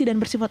mengedukasi dan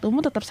bersifat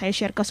umum tetap saya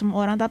share ke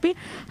semua orang. Tapi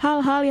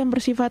hal-hal yang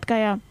bersifat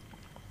kayak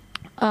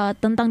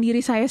tentang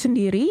diri saya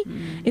sendiri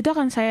itu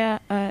akan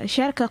saya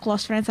share ke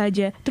close friends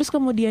saja. Terus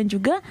kemudian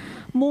juga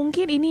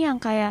mungkin ini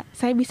yang kayak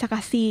saya bisa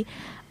kasih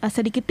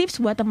sedikit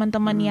tips buat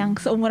teman-teman yang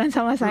seumuran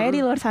sama saya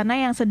di luar sana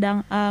yang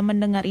sedang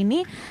mendengar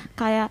ini,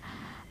 kayak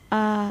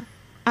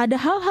ada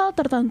hal-hal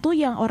tertentu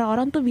yang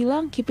orang-orang tuh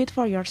bilang keep it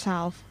for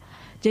yourself.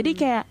 Jadi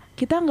kayak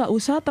kita nggak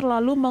usah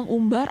terlalu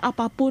mengumbar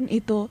apapun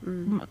itu,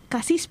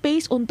 kasih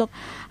space untuk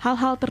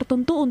hal-hal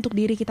tertentu untuk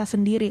diri kita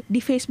sendiri.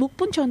 Di Facebook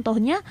pun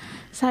contohnya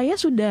saya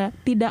sudah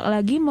tidak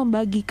lagi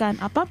membagikan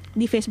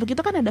di Facebook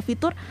itu kan ada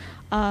fitur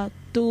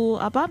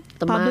to teman,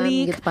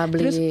 public, gitu,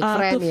 public, terus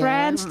friend, to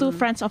friends, to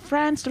friends of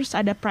friends, terus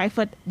ada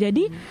private.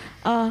 Jadi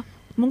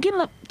mungkin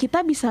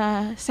kita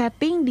bisa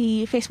setting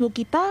di Facebook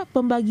kita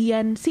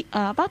pembagian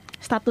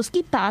status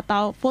kita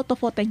atau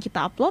foto-foto yang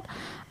kita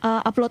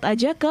upload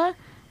aja ke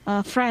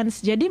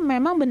friends. Jadi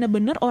memang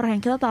benar-benar orang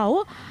yang kita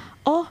tahu,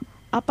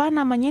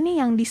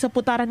 yang di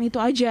seputaran itu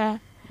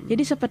aja.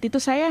 Jadi seperti itu.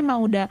 Saya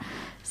emang udah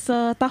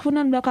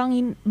setahunan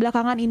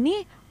belakangan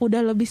ini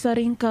udah lebih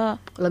sering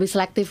lebih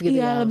selektif gitu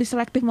ya. Iya, lebih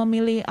selektif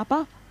memilih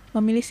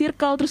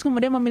circle, terus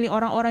kemudian memilih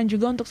orang-orang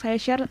juga untuk saya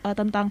share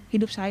tentang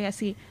hidup saya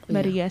sih,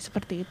 Mbak Ria,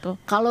 seperti itu.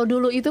 Kalau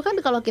dulu itu kan,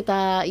 kalau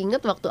kita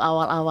ingat waktu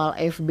awal-awal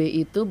FB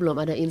itu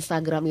belum ada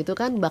Instagram itu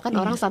kan, bahkan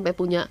orang sampai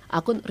punya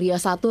akun Ria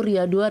 1,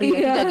 Ria 2,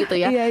 Ria 3 gitu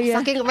ya.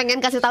 Saking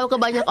pengen kasih tahu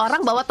ke banyak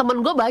orang bahwa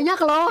temen gue banyak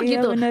loh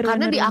gitu.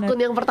 Karena di akun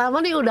yang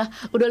pertama nih udah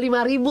 5.000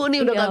 nih,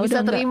 udah gak bisa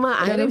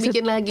terima, akhirnya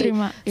bikin lagi.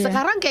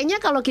 Sekarang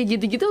kayaknya kalau kayak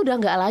gitu-gitu udah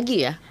gak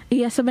lagi ya.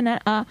 Iya,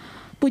 sebenarnya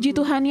puji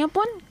Tuhannya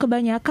pun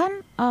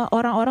kebanyakan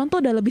orang-orang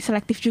tuh udah lebih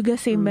selektif juga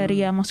sih, Mbak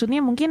Ria.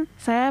 Maksudnya mungkin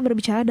saya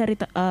berbicara dari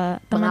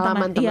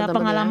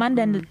pengalaman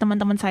dan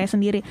teman-teman saya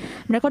sendiri.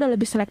 Mereka udah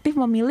lebih selektif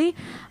memilih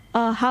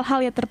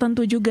hal-hal yang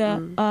tertentu juga.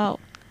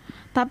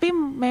 Tapi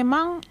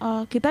memang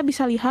kita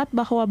bisa lihat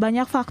bahwa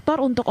banyak faktor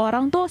untuk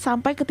orang tuh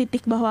sampai ke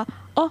titik bahwa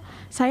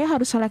saya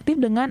harus selektif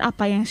dengan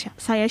apa yang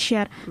saya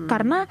share.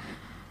 Karena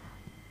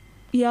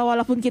ya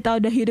walaupun kita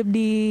udah hidup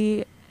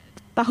di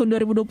tahun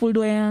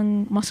 2022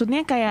 yang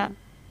maksudnya kayak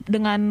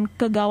dengan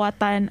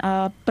kegawatan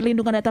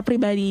perlindungan data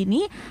pribadi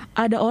ini,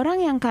 ada orang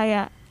yang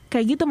kayak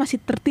gitu masih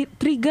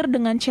trigger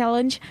dengan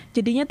challenge,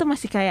 jadinya tuh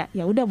masih kayak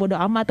ya udah bodo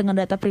amat dengan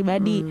data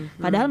pribadi.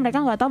 Padahal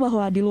mereka nggak tahu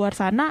bahwa di luar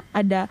sana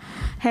ada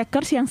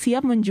hackers yang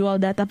siap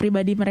menjual data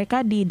pribadi mereka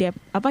di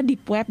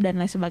deep web dan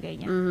lain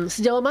sebagainya.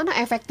 Sejauh mana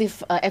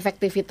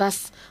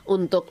efektivitas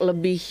untuk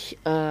lebih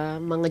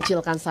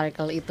mengecilkan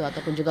cycle itu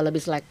ataupun juga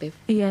lebih selektif?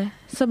 Iya,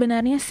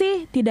 sebenarnya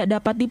sih tidak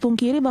dapat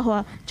dipungkiri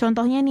bahwa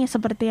contohnya nih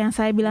seperti yang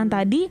saya bilang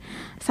tadi,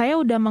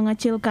 saya udah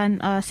mengecilkan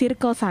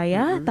circle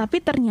saya, tapi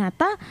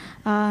ternyata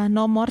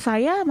nomor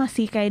saya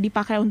masih kayak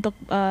dipakai untuk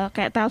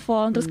kayak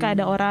telepon, terus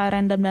kayak ada orang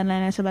random dan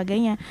lain-lain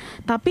sebagainya.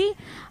 Tapi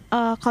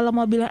kalau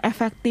mau bilang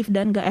efektif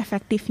dan gak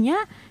efektifnya,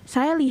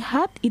 saya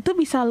lihat itu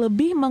bisa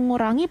lebih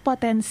mengurangi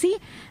potensi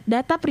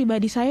data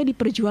pribadi saya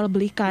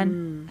diperjualbelikan.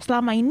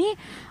 Selama ini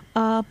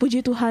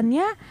puji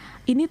Tuhannya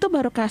ini tuh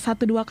baru kayak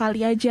 1-2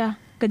 kali aja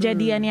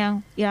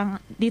kejadian yang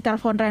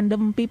ditelepon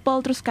random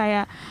people, terus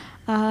kayak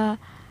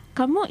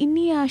kamu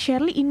ini ya,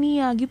 Shirley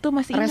ini ya, gitu.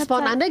 Masih ingat.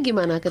 Respon Anda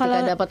gimana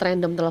ketika dapat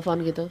random telepon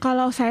gitu?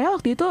 Kalau saya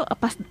waktu itu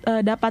pas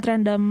dapat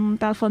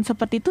random telepon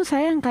seperti itu,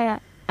 saya yang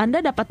kayak,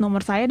 Anda dapat nomor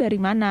saya dari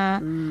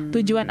mana?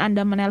 Tujuan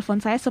Anda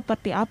menelpon saya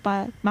seperti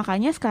apa?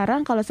 Makanya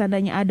sekarang kalau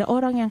seandainya ada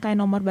orang yang kayak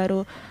nomor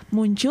baru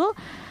muncul,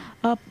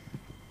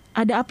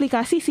 ada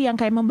aplikasi sih yang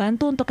kayak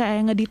membantu untuk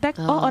kayak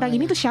ngedetect orang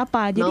ini tuh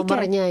siapa. Jadi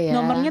nomornya kayak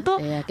nomornya tuh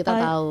kita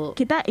tahu.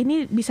 Kita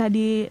ini bisa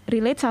di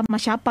relate sama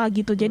siapa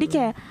gitu. Jadi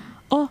kayak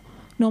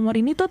nomor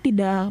ini tuh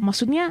tidak,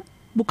 maksudnya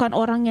bukan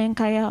orang yang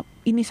kayak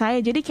ini saya.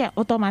 Jadi kayak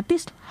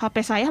otomatis HP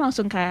saya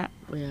langsung kayak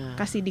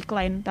kasih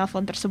decline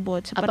telepon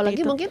tersebut.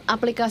 Apalagi itu. Mungkin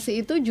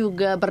aplikasi itu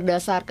juga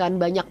berdasarkan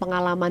banyak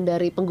pengalaman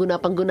dari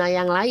pengguna-pengguna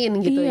yang lain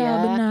gitu ya.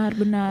 Iya,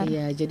 benar.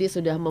 Iya, jadi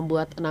sudah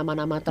membuat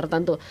nama-nama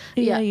tertentu.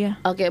 Iya.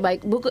 Oke,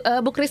 baik.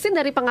 Bu Christine,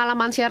 dari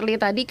pengalaman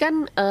Shirley tadi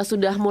kan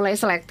sudah mulai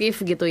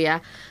selektif gitu ya.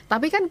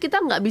 Tapi kan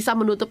kita nggak bisa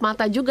menutup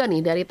mata juga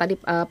nih, dari tadi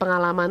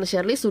pengalaman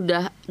Shirley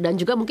sudah, dan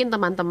juga mungkin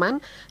teman-teman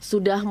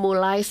sudah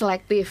mulai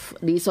selektif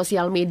di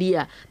sosial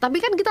media.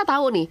 Tapi kan kita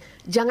tahu nih,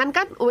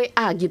 jangankan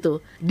WA gitu,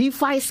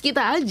 device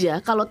kita aja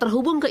kalau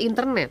terhubung ke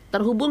internet,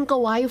 terhubung ke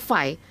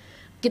wifi,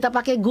 kita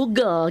pakai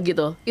Google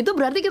gitu, itu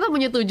berarti kita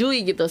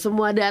menyetujui gitu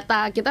semua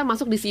data kita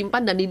masuk disimpan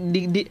dan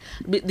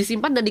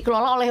disimpan dan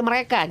dikelola oleh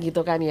mereka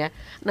gitu kan ya.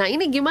 Nah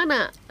ini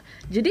gimana?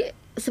 Jadi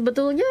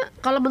sebetulnya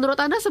kalau menurut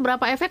Anda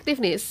seberapa efektif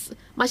nih?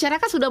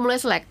 Masyarakat sudah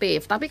mulai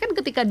selektif, tapi kan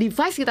ketika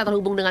device kita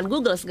terhubung dengan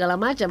Google segala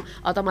macam,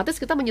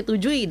 otomatis kita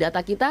menyetujui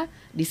data kita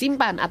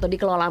disimpan atau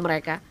dikelola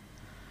mereka.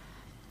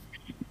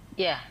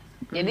 Ya,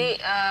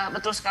 jadi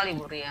betul sekali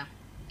Bu Ria.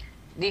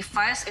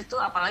 Device itu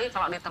apalagi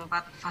kalau di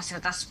tempat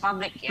fasilitas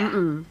publik ya,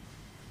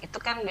 itu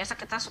kan biasa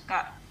kita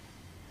suka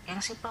yang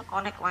simple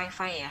connect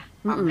wifi ya,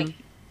 public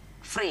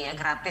free ya,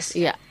 gratis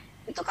ya.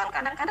 Itu kan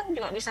kadang-kadang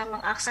juga bisa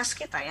mengakses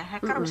kita ya,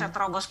 hacker bisa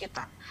terobos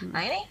kita.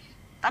 Nah ini,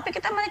 tapi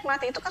kita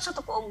menikmati itu kan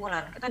suatu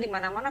keunggulan. Kita di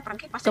mana-mana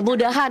pergi pasti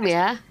kemudahan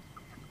ya.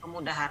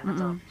 Kemudahan,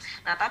 betul.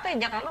 Nah tapi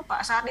jangan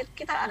lupa saat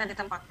kita ada di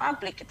tempat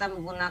publik, kita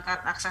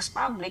menggunakan akses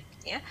publik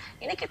ya,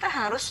 ini kita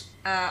harus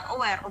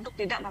aware untuk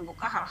tidak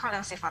membuka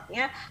hal-hal yang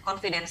sifatnya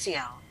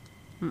konfidensial.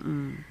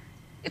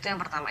 Itu yang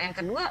pertama.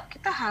 Yang kedua,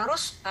 kita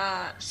harus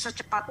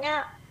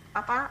secepatnya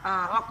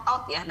log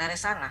out ya dari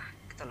sana,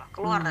 gitu loh,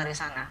 keluar dari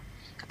sana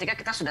ketika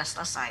kita sudah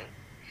selesai.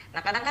 Nah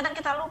kadang-kadang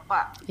kita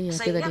lupa,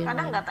 sehingga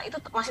kadang data itu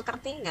masih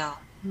tertinggal.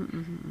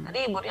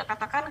 Tadi Ibu Ria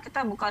katakan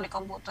kita buka di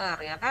komputer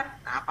ya kan,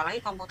 nah,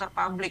 apalagi komputer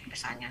publik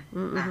misalnya.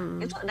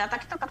 Nah itu data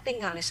kita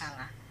tertinggal di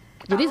sana.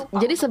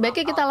 Jadi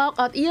sebaiknya kita log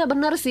out. Iya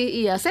benar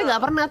sih, iya. Saya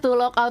nggak pernah tuh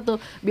log out tuh.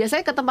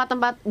 Biasanya ke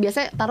tempat-tempat,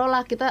 biasanya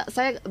taruhlah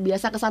saya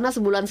biasa ke sana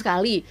sebulan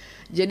sekali.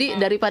 Jadi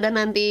daripada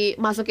nanti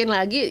masukin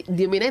lagi,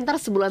 diemin ntar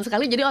sebulan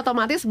sekali, jadi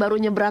otomatis baru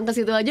nyebrang ke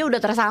situ aja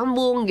udah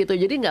tersambung gitu.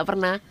 Jadi nggak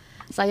pernah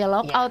saya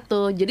log out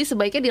tuh. Jadi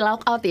sebaiknya di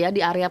log out ya di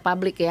area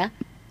publik ya.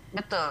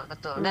 Betul.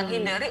 Dan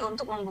hindari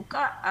untuk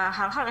membuka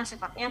hal-hal yang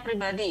sifatnya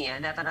pribadi ya,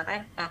 data-data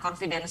yang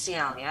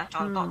konfidensial ya.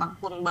 Contoh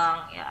akun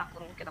bank ya,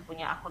 kita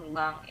punya akun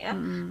bank ya.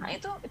 Nah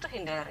itu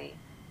hindari.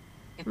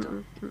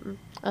 Itu.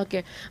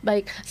 Oke,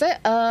 baik.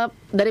 Saya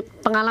dari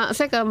pengalaman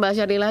saya ke Mbak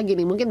Syari lagi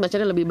nih. Mungkin Mbak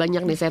Syari lebih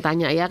banyak nih saya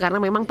tanya ya, karena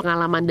memang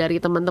pengalaman dari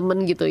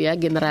teman-teman gitu ya,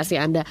 generasi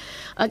Anda.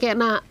 Oke,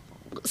 nah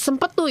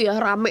sempet tuh ya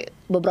rame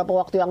beberapa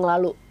waktu yang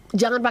lalu.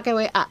 Jangan pakai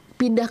WA,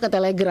 pindah ke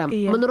Telegram.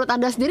 Menurut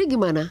Anda sendiri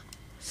gimana?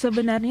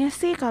 Sebenarnya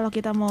sih kalau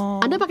kita mau,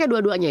 Anda pakai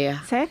dua-duanya ya?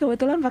 Saya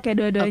kebetulan pakai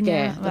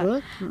dua-duanya.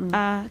 Terus?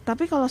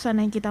 Tapi kalau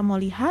seandainya kita mau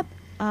lihat,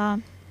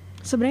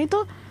 sebenarnya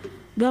itu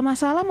gak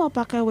masalah mau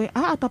pakai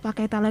WA atau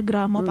pakai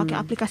Telegram, mau pakai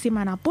aplikasi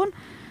manapun,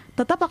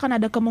 tetap akan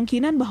ada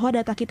kemungkinan bahwa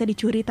data kita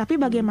dicuri. Tapi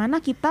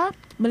bagaimana kita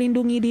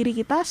melindungi diri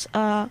kita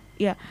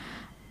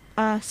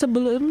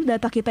sebelum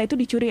data kita itu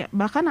dicuri?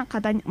 Bahkan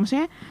katanya,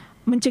 maksudnya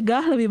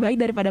mencegah lebih baik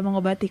daripada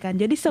mengobati kan.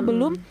 Jadi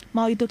sebelum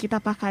mau itu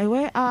kita pakai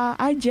WA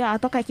aja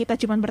atau kayak kita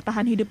cuma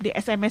bertahan hidup di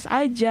SMS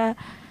aja,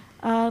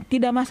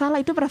 tidak masalah,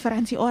 itu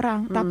preferensi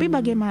orang. Tapi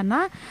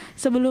bagaimana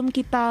sebelum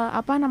kita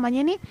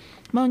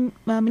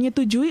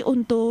menyetujui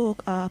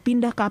untuk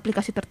pindah ke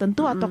aplikasi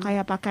tertentu atau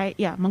kayak pakai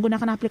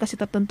menggunakan aplikasi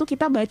tertentu,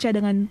 kita baca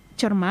dengan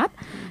cermat,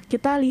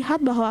 kita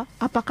lihat bahwa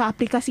apakah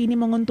aplikasi ini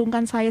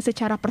menguntungkan saya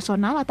secara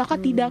personal ataukah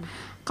tidak.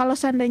 Kalau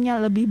seandainya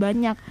lebih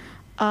banyak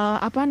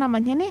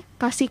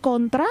kasih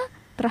kontra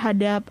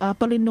terhadap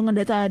perlindungan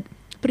data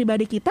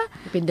pribadi kita,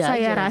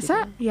 saya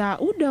rasa gitu. Ya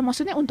udah,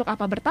 maksudnya untuk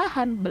apa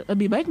bertahan,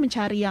 lebih baik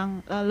mencari yang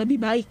lebih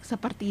baik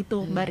seperti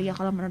itu, Mbak Ria,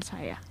 kalau menurut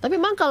saya. Tapi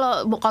memang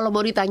kalau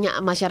mau ditanya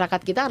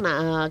masyarakat kita,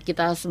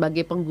 kita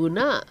sebagai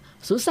pengguna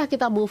susah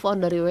kita move on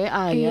dari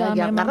WA ya,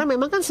 karena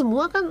memang kan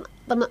semua kan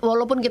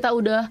walaupun kita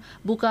udah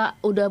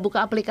buka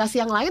aplikasi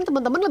yang lain,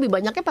 teman-teman lebih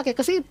banyaknya pakai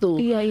ke situ.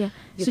 Gitu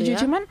setuju ya?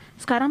 Cuman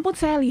sekarang pun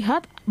saya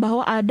lihat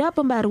bahwa ada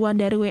pembaruan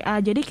dari WA,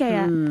 jadi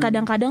kayak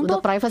kadang-kadang untuk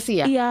tuh privacy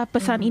ya. Iya,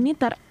 pesan ini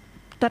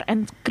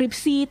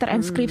terenkripsi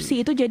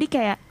itu, jadi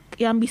kayak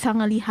yang bisa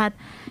ngelihat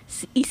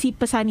isi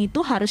pesan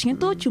itu harusnya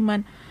tuh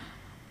cuman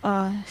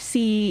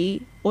si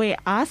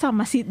WA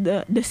sama si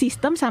the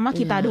system sama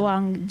kita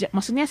doang.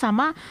 Maksudnya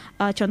sama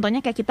contohnya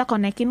kayak kita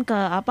konekin ke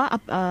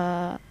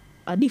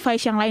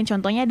device yang lain,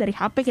 contohnya dari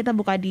HP kita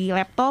buka di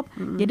laptop,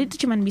 jadi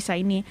itu cuman bisa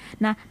ini.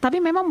 Nah,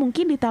 tapi memang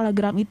mungkin di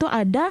Telegram itu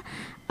ada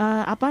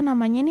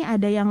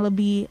ada yang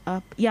lebih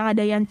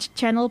ada yang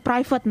channel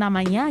private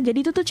namanya.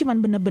 Jadi itu tuh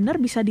cuman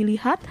bener-bener bisa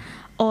dilihat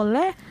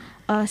oleh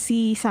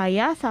si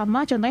saya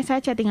sama, contohnya saya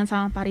chattingan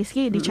sama Pak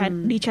Rizky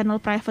di channel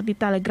private di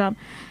Telegram.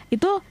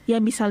 Itu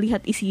yang bisa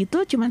lihat isi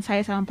itu cuman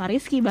saya sama Pak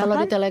Rizky.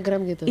 Kalau di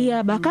Telegram gitu. Iya,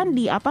 bahkan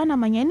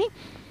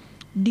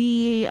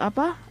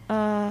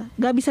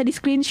gak bisa di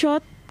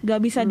screenshot, gak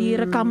bisa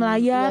direkam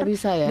layar,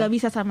 gak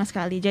bisa sama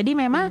sekali. Jadi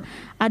memang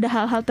ada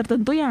hal-hal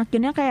tertentu yang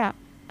akhirnya kayak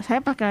saya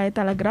pakai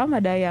Telegram,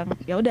 ada yang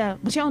ya udah,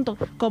 maksudnya untuk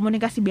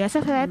komunikasi biasa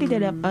saya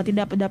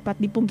tidak dapat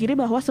dipungkiri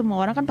bahwa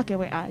semua orang kan pakai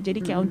WA.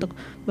 Jadi kayak untuk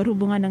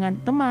berhubungan dengan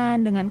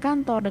teman, dengan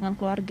kantor, dengan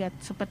keluarga,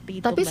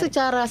 seperti itu. Tapi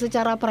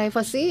secara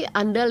privacy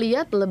Anda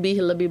lihat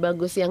lebih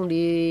bagus yang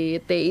di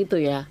T itu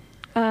ya?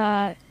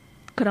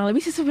 Kurang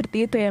lebih sih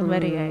seperti itu ya, Mbak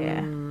Ria ya.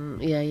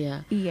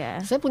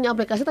 Iya. Saya punya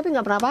aplikasi tapi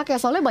nggak pernah pakai,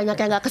 soalnya banyak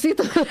yang nggak ke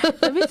situ.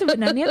 Tapi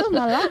sebenarnya tuh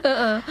malah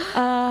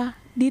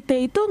di T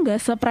itu nggak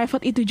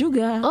se-private itu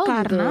juga,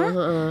 karena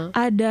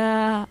ada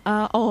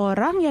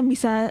orang yang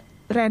bisa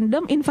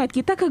random invite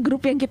kita ke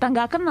grup yang kita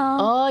nggak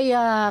kenal. Oh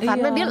ya,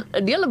 karena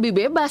dia lebih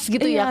bebas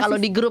gitu ya kalau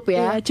di grup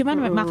ya. Iya,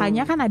 cuman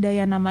makanya kan ada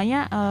yang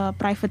namanya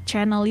private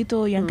channel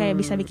itu yang kayak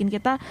bisa bikin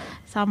kita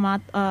sama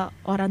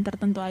orang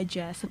tertentu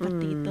aja,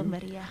 seperti itu,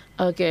 Mbak Ria.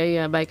 Oke,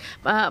 ya baik.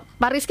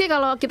 Pak Rizky,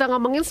 kalau kita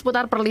ngomongin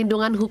seputar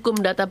perlindungan hukum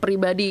data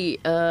pribadi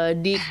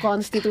di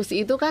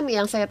konstitusi itu kan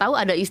yang saya tahu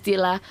ada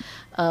istilah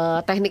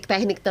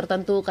teknik-teknik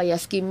tertentu kayak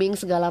skimming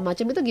segala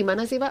macam, itu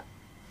gimana sih, Pak?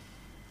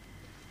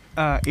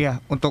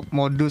 Untuk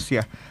modus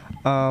ya,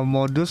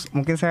 modus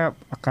mungkin saya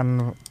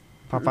akan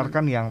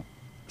paparkan yang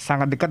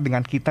sangat dekat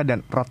dengan kita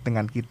dan erat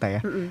dengan kita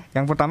ya.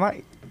 Yang pertama,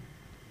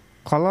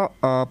 kalau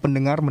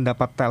pendengar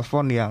mendapat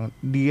telepon yang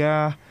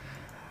dia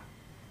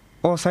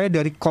saya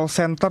dari call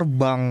center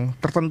bank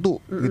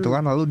tertentu gitu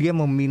kan, lalu dia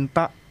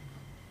meminta,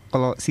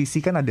 kalau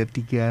CC kan ada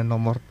 3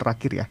 nomor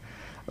terakhir ya,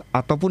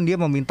 ataupun dia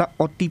meminta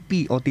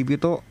OTP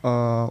itu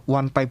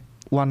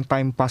one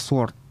time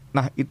password.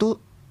 Nah itu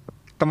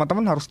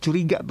teman-teman harus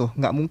curiga tuh,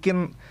 nggak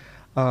mungkin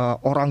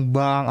orang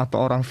bank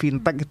atau orang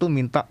fintech itu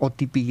minta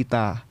OTP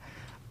kita.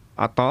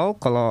 Atau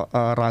kalau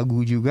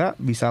ragu juga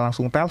bisa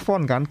langsung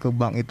telepon kan ke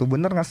bank itu,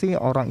 bener nggak sih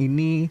orang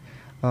ini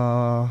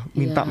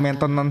minta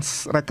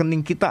maintenance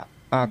rekening kita.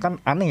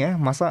 Kan aneh ya,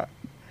 masa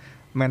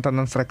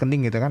maintenance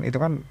rekening gitu kan, itu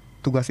kan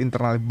tugas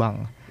internal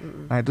bank.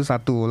 Nah itu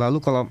satu.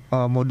 Lalu kalau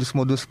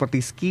modus-modus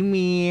seperti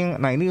skimming,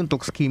 nah ini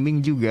untuk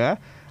skimming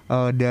juga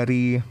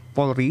dari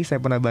Polri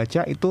saya pernah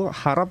baca itu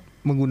harap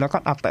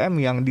menggunakan ATM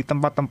yang di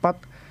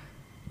tempat-tempat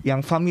yang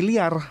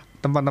familiar,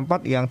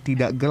 tempat-tempat yang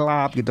tidak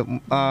gelap gitu.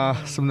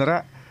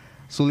 Sebenarnya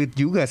sulit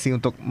juga sih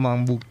untuk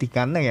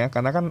membuktikannya ya,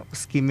 karena kan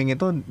skimming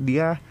itu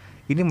dia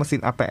ini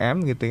mesin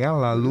ATM gitu ya,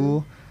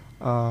 lalu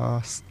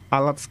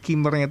alat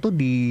skimmernya itu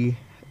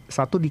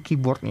satu di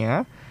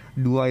keyboardnya,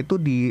 2 itu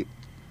di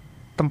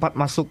tempat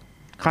masuk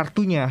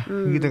kartunya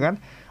gitu kan.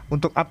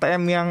 Untuk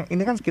ATM yang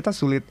ini kan kita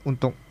sulit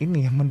untuk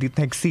ini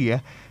mendeteksi ya.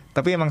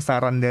 Tapi emang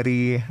saran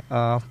dari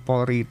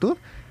Polri itu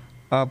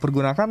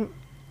pergunakan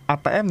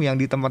ATM yang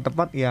di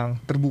tempat-tempat yang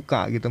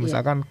terbuka gitu.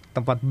 Misalkan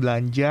tempat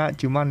belanja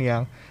cuman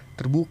yang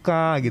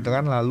terbuka gitu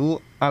kan.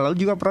 Lalu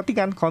juga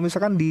perhatikan kalau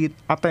misalkan di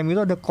ATM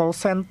itu ada call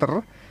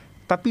center,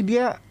 tapi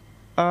dia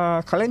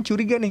kalian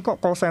curiga nih kok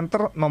call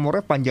center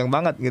nomornya panjang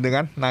banget gitu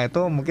kan. Nah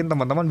itu mungkin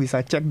teman-teman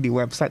bisa cek di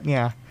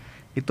websitenya.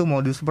 Itu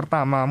modus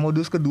pertama.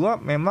 Modus kedua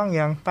memang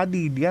yang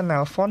tadi dia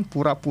nelpon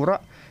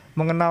pura-pura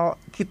mengenal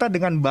kita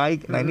dengan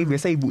baik. Nah ini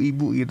biasa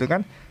ibu-ibu gitu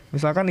kan.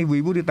 Misalkan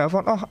ibu-ibu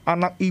ditelepon,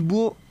 anak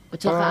ibu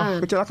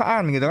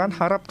kecelakaan gitu kan,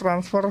 harap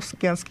transfer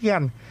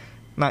sekian-sekian.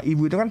 Nah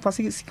ibu itu kan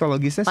pasti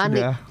psikologisnya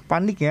sudah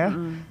panik ya.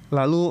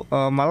 Lalu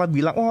malah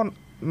bilang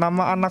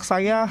nama anak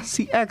saya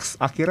si X,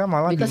 akhirnya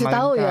malah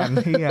dimainkan.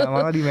 Iya,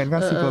 malah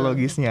dimainkan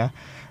psikologisnya.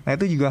 Nah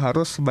itu juga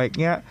harus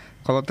sebaiknya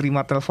kalau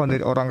terima telepon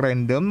dari orang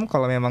random,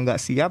 kalau memang nggak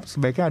siap,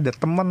 sebaiknya ada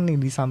teman nih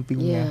di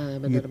sampingnya. Iya,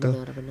 benar, gitu.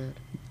 benar.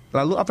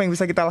 Lalu apa yang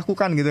bisa kita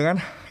lakukan gitu kan?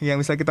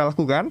 Yang bisa kita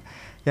lakukan,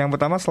 yang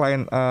pertama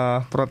selain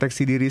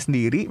proteksi diri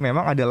sendiri,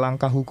 memang ada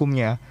langkah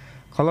hukumnya.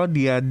 Kalau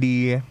dia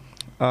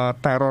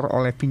teror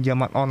oleh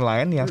pinjaman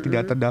online yang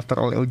tidak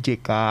terdaftar oleh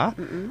OJK,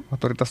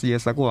 Otoritas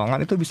Jasa Keuangan,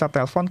 itu bisa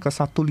telepon ke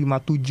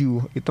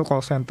 157, itu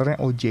call centernya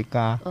OJK.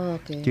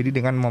 Jadi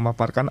dengan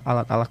memaparkan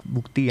alat-alat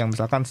bukti yang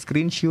misalkan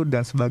screenshot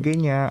dan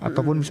sebagainya,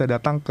 ataupun bisa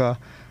datang ke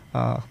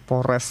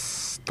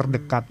Polres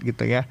terdekat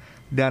gitu ya.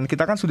 Dan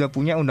kita kan sudah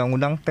punya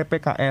undang-undang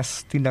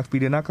TPKS, tindak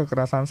pidana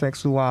kekerasan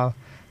seksual.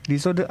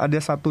 Di situ ada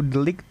satu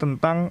delik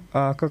tentang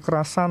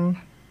kekerasan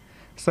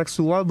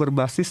seksual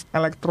berbasis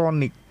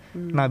elektronik.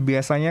 Nah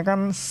biasanya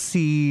kan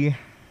si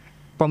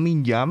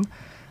peminjam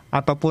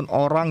ataupun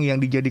orang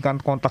yang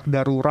dijadikan kontak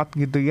darurat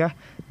gitu ya,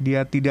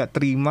 dia tidak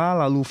terima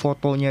lalu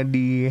fotonya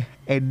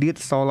diedit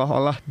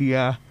seolah-olah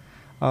dia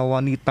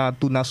wanita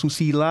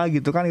tunasusila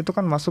gitu kan, itu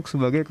kan masuk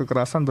sebagai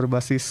kekerasan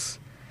berbasis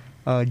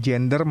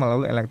gender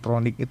melalui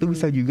elektronik. Itu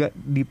bisa juga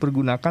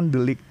dipergunakan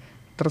delik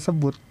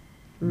tersebut.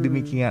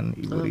 Demikian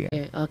Ibu Ria.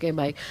 Oke,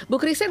 baik. Bu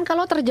Christine,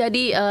 kalau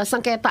terjadi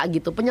sengketa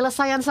gitu,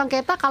 penyelesaian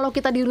sengketa kalau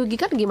kita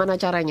dirugikan gimana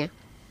caranya?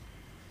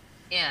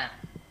 Ya,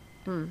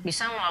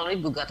 bisa melalui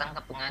gugatan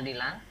ke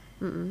pengadilan,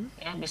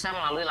 ya bisa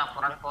melalui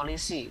laporan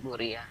polisi, Bu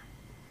Ria.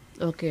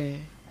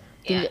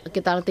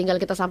 Tinggal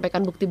kita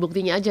sampaikan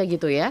bukti-buktinya aja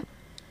gitu ya.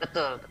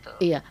 Betul.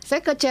 Iya,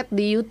 saya ke chat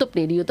di YouTube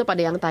nih. Di YouTube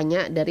ada yang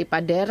tanya dari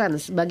Pak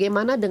Derens,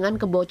 bagaimana dengan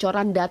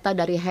kebocoran data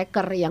dari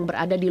hacker yang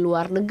berada di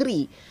luar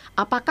negeri?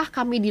 Apakah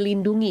kami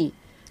dilindungi?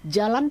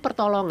 Jalan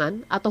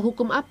pertolongan atau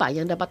hukum apa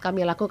yang dapat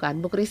kami lakukan?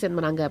 Bu Christine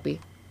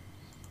menanggapi.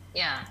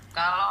 Ya,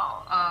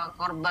 kalau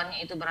korbannya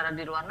itu berada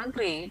di luar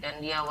negeri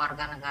dan dia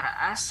warga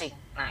negara asing,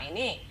 nah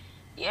ini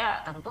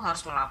ya tentu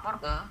harus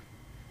melapor ke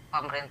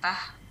pemerintah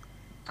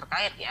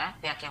terkait ya,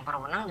 pihak yang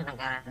berwenang di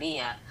negara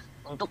dia.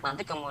 Untuk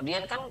nanti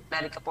kemudian kan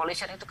dari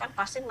kepolisian itu kan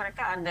pasti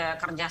mereka ada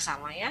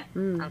kerjasama ya,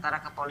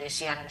 antara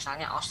kepolisian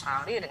misalnya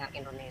Australia dengan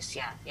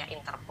Indonesia, ya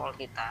Interpol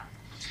kita.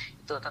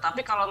 Itu.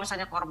 Tetapi kalau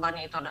misalnya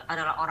korbannya itu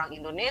adalah orang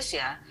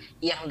Indonesia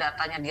yang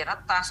datanya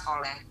diretas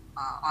oleh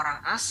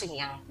orang asing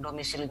yang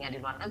domisilinya di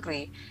luar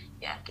negeri,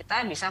 ya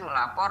kita bisa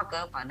melapor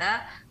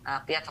kepada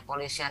pihak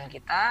kepolisian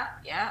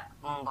kita, ya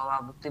membawa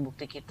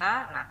bukti-bukti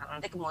kita. Nah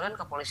nanti kemudian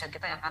kepolisian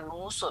kita yang akan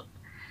mengusut,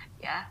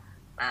 ya.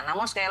 Nah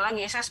namun sekali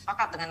lagi saya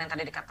sepakat dengan yang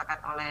tadi dikatakan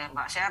oleh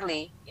Mbak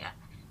Shirley, ya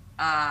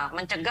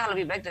mencegah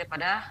lebih baik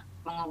daripada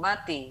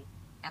mengobati,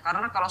 ya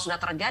karena kalau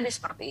sudah terjadi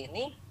seperti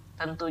ini,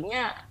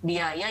 tentunya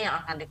biaya yang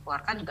akan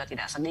dikeluarkan juga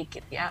tidak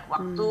sedikit, ya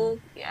waktu,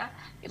 ya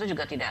itu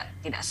juga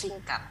tidak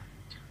singkat.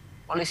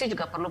 Polisi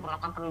juga perlu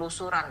melakukan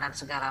penelusuran dan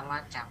segala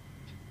macam.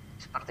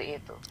 Seperti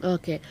itu.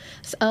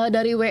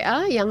 Dari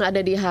WA yang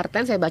ada di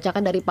Heartline saya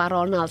bacakan dari Pak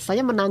Ronald.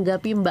 Saya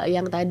menanggapi Mbak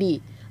yang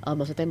tadi.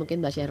 maksudnya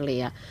mungkin Mbak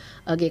Shirley ya.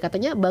 Oke,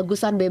 katanya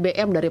bagusan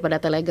BBM daripada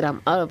Telegram.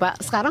 Oh,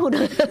 Pak, sekarang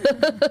udah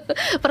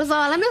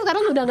persoalannya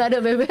sekarang udah nggak ada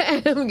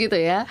BBM gitu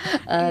ya.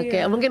 Oke,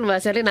 mungkin Mbak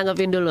Shirley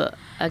nanggepin dulu.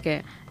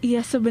 Oke.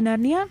 Iya,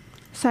 sebenarnya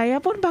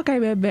saya pun pakai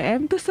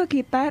BBM tuh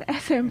sekitar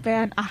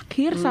SMP-an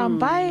akhir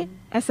sampai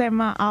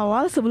SMA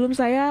awal sebelum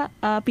saya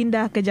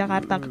pindah ke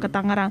Jakarta, ke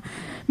Tangerang.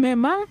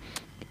 Memang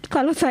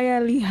kalau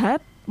saya lihat,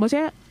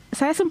 maksudnya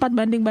saya sempat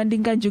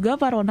banding-bandingkan juga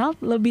Pak Ronald,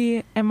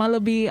 lebih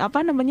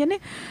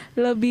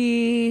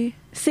lebih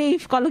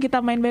safe kalau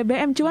kita main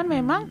BBM. Cuman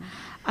memang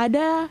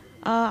ada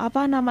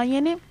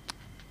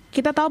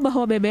kita tahu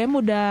bahwa BBM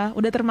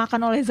udah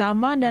termakan oleh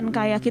zaman dan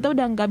kayak kita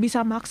udah nggak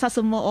bisa maksa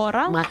semua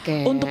orang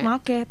untuk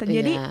make.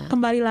 Jadi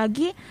kembali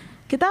lagi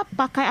kita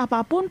pakai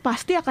apapun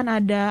pasti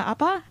akan ada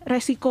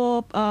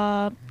resiko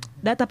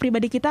data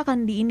pribadi kita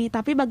akan di ini.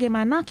 Tapi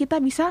bagaimana kita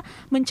bisa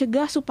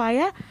mencegah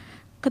supaya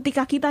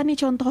ketika kita nih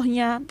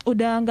contohnya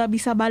udah nggak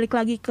bisa balik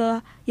lagi ke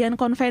yang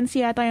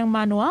konvensi atau yang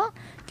manual,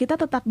 kita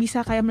tetap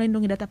bisa kayak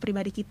melindungi data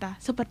pribadi kita.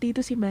 Seperti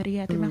itu sih Mbak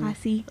Ria, terima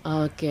kasih.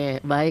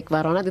 Oke, baik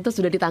Pak Ronald, itu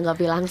sudah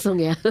ditanggapi langsung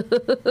ya.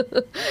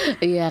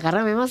 Iya,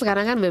 karena memang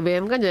sekarang kan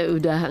BBM kan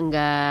udah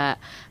nggak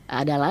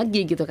ada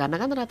lagi gitu, karena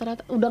kan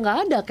rata-rata udah nggak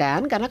ada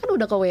kan, karena kan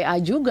udah ke WA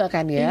juga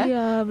kan ya.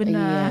 Iya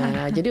benar.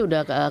 Iya, jadi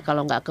udah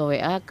kalau nggak ke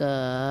WA ke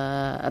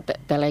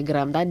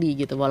Telegram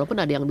tadi gitu, walaupun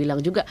ada yang bilang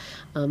juga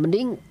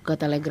mending ke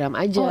Telegram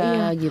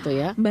aja gitu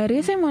ya. Mbak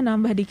Ria, saya mau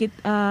nambah dikit,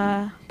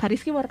 Pak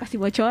Rizky mau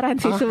kasih bocoran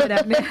sih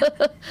sebenarnya.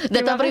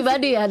 Data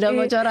pribadi ya, ada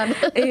bocoran.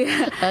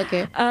 Iya.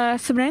 Oke.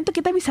 Sebenarnya itu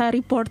kita bisa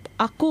report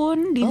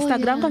akun di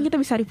Instagram, kan kita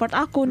bisa report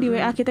akun, di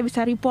WA kita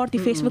bisa report,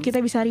 di Facebook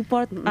kita bisa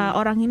report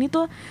orang ini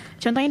tuh,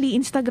 contohnya di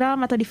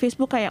Instagram atau di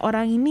Facebook kayak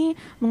orang ini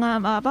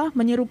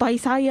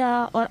menyerupai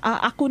saya,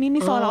 akun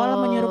ini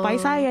seolah-olah menyerupai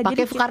saya.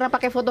 Karena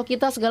pakai foto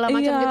kita segala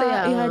macam gitu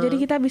ya. Iya, jadi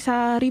kita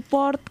bisa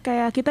report,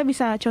 kayak kita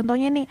bisa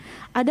contohnya nih,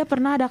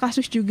 pernah ada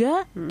kasus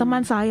juga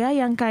teman saya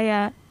yang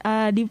kayak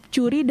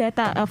dicuri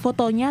data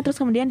fotonya, terus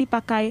kemudian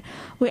dipakai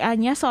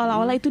WA-nya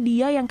seolah-olah itu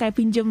dia yang kayak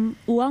pinjem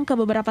uang ke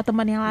beberapa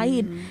teman yang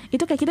lain.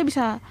 Itu kayak kita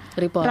bisa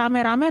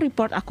rame-rame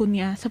report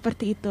akunnya,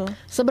 seperti itu.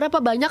 Seberapa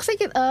banyak sih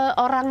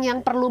orang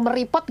yang perlu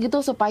mereport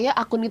gitu supaya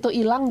akun itu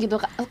hilang gitu?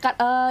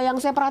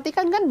 Yang saya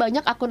perhatikan kan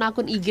banyak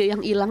akun-akun IG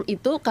yang hilang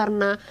itu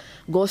karena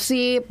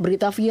gosip,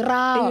 berita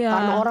viral,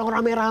 karena orang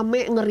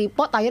rame-rame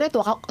nge-report, akhirnya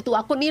tuh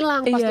akun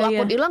hilang. Pas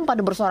akun hilang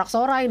pada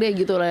bersorak-sorai deh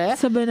gitu lah ya.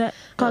 Sebenarnya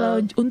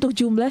kalau untuk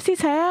jumlah sih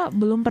saya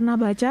belum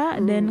pernah baca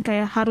dan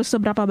kayak harus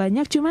seberapa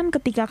banyak, cuman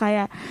ketika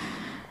kayak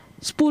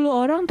 10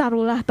 orang,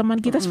 taruhlah teman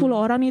kita 10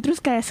 orang nih, terus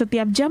kayak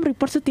setiap jam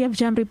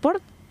report,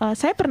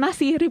 saya pernah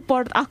sih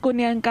report akun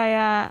yang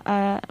kayak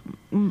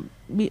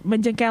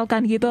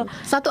menjengkelkan gitu.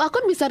 Satu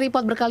akun bisa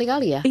report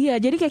berkali-kali ya?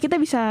 Iya, jadi kayak kita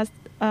bisa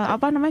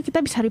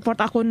kita bisa report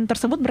akun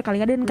tersebut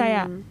berkali-kali dan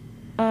kayak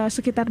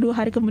sekitar 2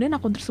 hari kemudian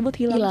akun tersebut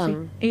hilang.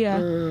 Sih. Iya.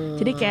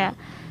 Jadi kayak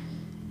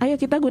ayo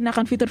kita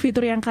gunakan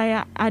fitur-fitur yang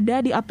kayak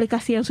ada di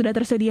aplikasi yang sudah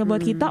tersedia buat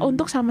kita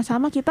untuk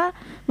sama-sama kita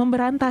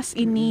memberantas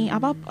ini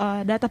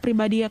data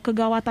pribadi,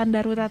 kegawatan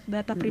darurat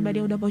data pribadi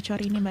yang udah bocor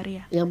ini, Mbak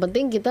Ria. Yang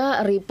penting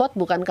kita report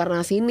bukan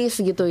karena sinis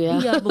gitu ya.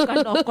 Iya,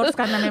 bukan of course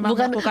karena memang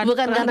bukan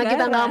karena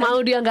kita nggak mau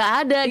dia nggak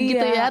ada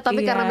gitu ya,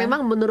 tapi karena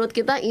memang menurut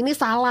kita ini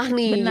salah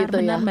nih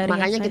gitu ya.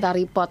 Makanya kita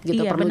report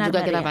gitu. Perlu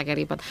juga kita pakai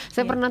report.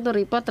 Saya pernah tuh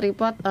report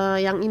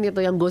yang ini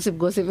tuh yang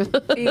gosip-gosip itu.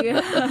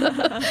 Iya.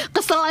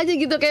 Kesel aja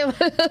gitu kayak.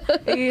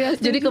 Iya,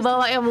 jadi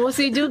kebawa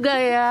emosi juga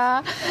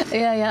ya.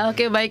 Iya ya,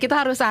 oke, baik,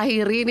 kita harus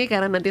akhiri nih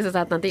karena nanti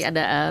sesaat nanti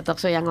ada talk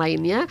show yang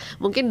lainnya.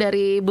 Mungkin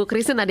dari Bu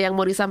Christine ada yang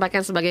mau disampaikan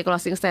sebagai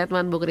closing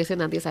statement. Bu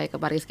Christine, nanti saya ke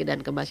Pak Rizky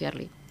dan ke Mbak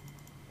Shirley.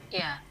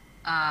 Iya,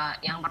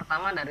 yang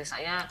pertama dari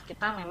saya,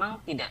 kita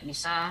memang tidak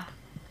bisa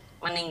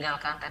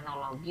meninggalkan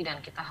teknologi dan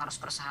kita harus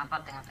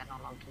bersahabat dengan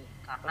teknologi,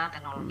 karena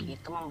teknologi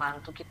itu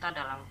membantu kita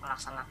dalam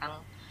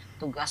melaksanakan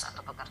tugas atau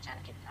pekerjaan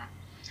kita.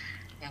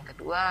 Yang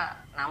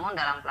kedua, namun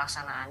dalam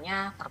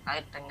pelaksanaannya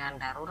terkait dengan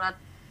darurat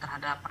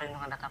terhadap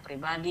perlindungan data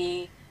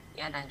pribadi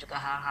ya, dan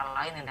juga hal-hal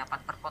lain yang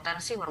dapat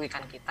berpotensi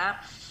merugikan kita,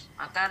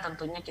 maka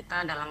tentunya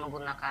kita dalam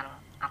menggunakan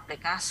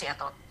aplikasi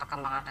atau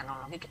perkembangan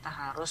teknologi kita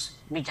harus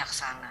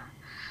bijaksana,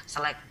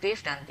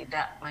 selektif, dan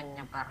tidak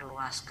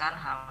menyebarluaskan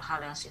hal-hal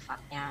yang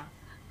sifatnya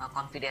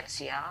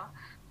konfidensial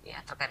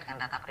ya terkait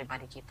dengan data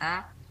pribadi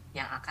kita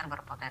yang akan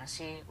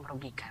berpotensi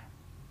merugikan.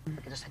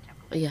 Begitu saja,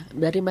 Bu. Iya,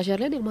 dari Mbak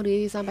Shirley yang mau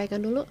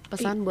disampaikan dulu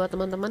pesan buat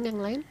teman-teman yang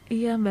lain?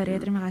 Iya, Mbak Ria,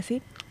 terima kasih.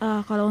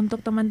 Kalau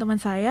untuk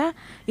teman-teman saya,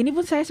 ini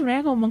pun saya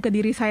sebenarnya ngomong ke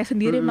diri saya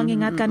sendiri,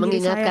 mengingatkan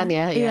diri saya.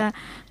 Ya. Iya,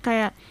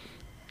 kayak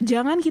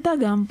jangan kita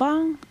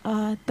gampang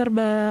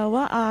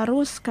terbawa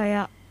arus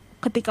kayak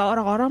ketika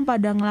orang-orang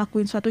pada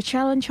ngelakuin suatu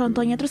challenge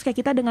contohnya, terus kayak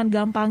kita dengan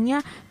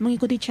gampangnya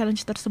mengikuti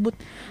challenge tersebut.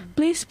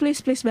 Please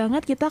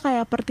banget kita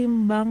kayak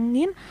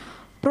pertimbangin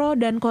pro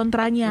dan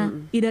kontranya,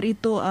 either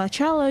itu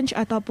challenge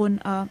ataupun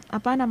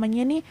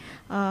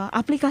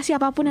aplikasi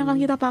apapun yang akan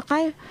kita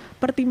pakai,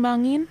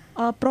 pertimbangin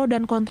pro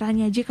dan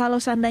kontranya. Jikalau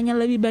seandainya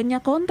lebih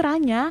banyak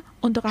kontranya,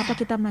 untuk apa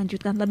kita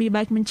melanjutkan? Lebih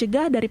baik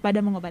mencegah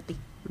daripada mengobati.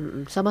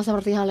 Sama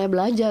seperti halnya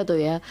belanja tuh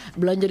ya.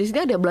 Belanja di sini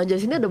ada, belanja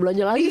di sini ada,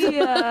 belanja lagi.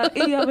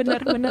 Iya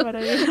benar.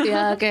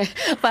 Ya oke.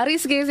 Pak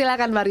Rizky,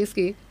 silakan Pak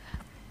Rizky.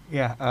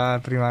 Ya,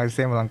 terima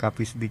kasih, saya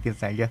melengkapi sedikit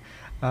saja.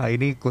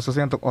 Ini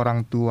khususnya untuk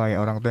orang tua ya,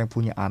 orang tua yang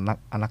punya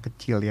anak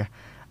kecil ya.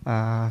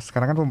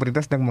 Sekarang kan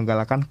pemerintah sedang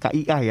menggalakkan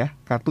KIA ya,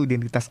 Kartu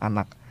Identitas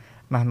Anak.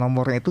 Nah,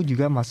 nomornya itu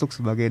juga masuk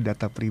sebagai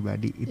data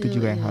pribadi. Itu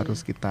juga yang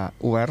harus kita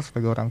aware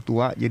sebagai orang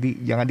tua.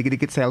 Jadi jangan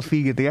dikit-dikit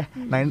selfie gitu ya.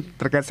 Nah,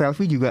 terkait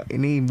selfie juga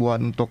ini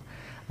himbauan untuk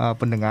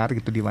pendengar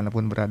gitu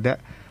dimanapun berada.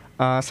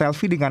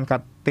 Selfie dengan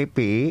KTP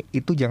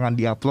itu jangan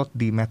diupload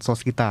di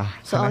medsos kita.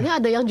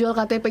 Soalnya ada yang jual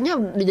KTP-nya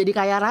jadi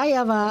kaya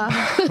raya, Pak.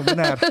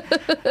 Benar.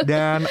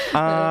 Dan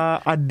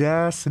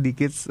ada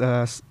sedikit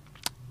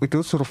itu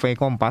survei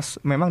Kompas,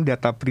 memang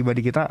data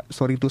pribadi kita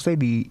sorry to say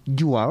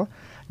dijual.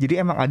 Jadi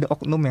emang ada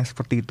oknum yang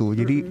seperti itu.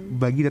 Jadi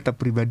bagi data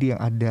pribadi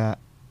yang ada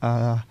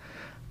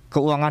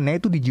keuangannya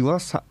itu dijual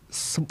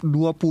 20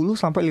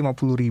 sampai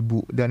 50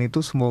 ribu. Dan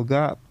itu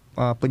semoga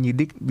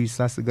penyidik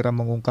bisa segera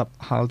mengungkap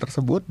hal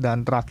tersebut.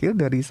 Dan terakhir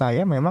dari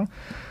saya memang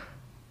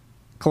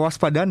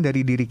kewaspadaan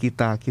dari diri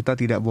kita. Kita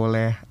tidak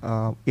boleh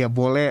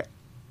boleh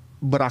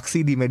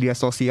beraksi di media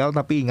sosial,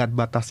 tapi ingat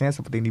batasnya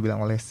seperti yang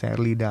dibilang oleh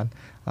Shirley dan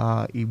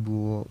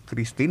Ibu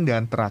Christine.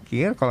 Dan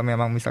terakhir, kalau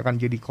memang misalkan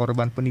jadi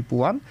korban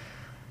penipuan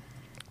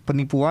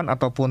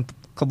ataupun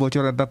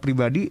kebocoran data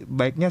pribadi,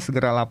 baiknya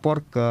segera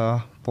lapor ke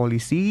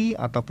polisi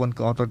ataupun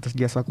ke otoritas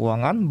jasa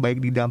keuangan,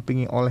 baik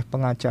didampingi oleh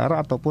pengacara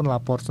ataupun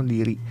lapor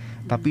sendiri.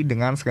 Tapi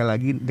dengan sekali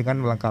lagi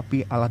dengan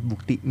melengkapi alat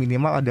bukti,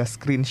 minimal ada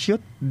screenshot,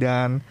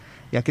 dan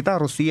ya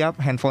kita harus siap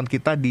handphone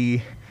kita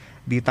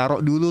ditaruh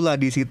dulu lah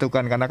di situ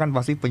kan, karena kan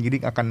pasti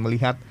penyidik akan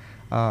melihat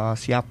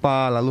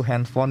siapa lalu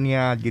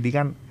handphonenya. Jadi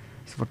kan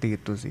seperti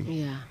itu sih.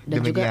 Iya.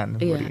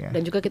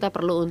 Dan juga kita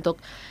perlu untuk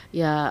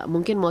ya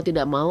mungkin mau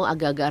tidak mau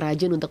agak-agak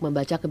rajin untuk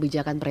membaca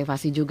kebijakan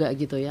privasi juga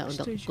gitu ya.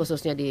 Untuk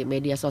khususnya di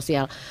media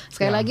sosial.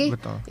 Sekali lagi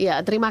betul. Ya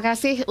terima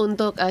kasih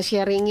untuk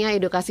sharingnya,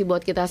 edukasi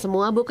buat kita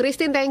semua. Bu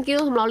Christine, thank you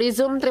melalui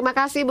Zoom. Terima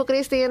kasih Bu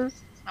Christine.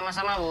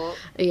 Sama-sama Bu.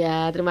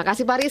 Iya, terima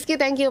kasih Pak Rizky,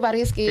 thank you Pak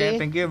Rizky.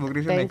 Thank you Bu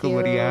Christine, thank you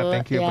Bu Ria,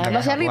 thank you Mbak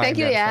Shirley, thank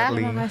you ya.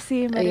 Terima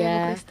kasih Mbak Bu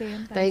Christine.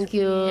 Thank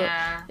you.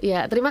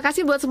 Ya, terima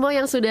kasih buat semua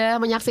yang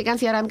sudah menyaksikan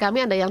siaran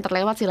kami. Anda yang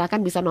terlewat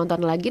silakan bisa nonton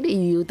lagi di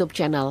YouTube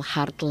channel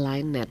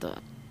Heartline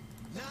Network.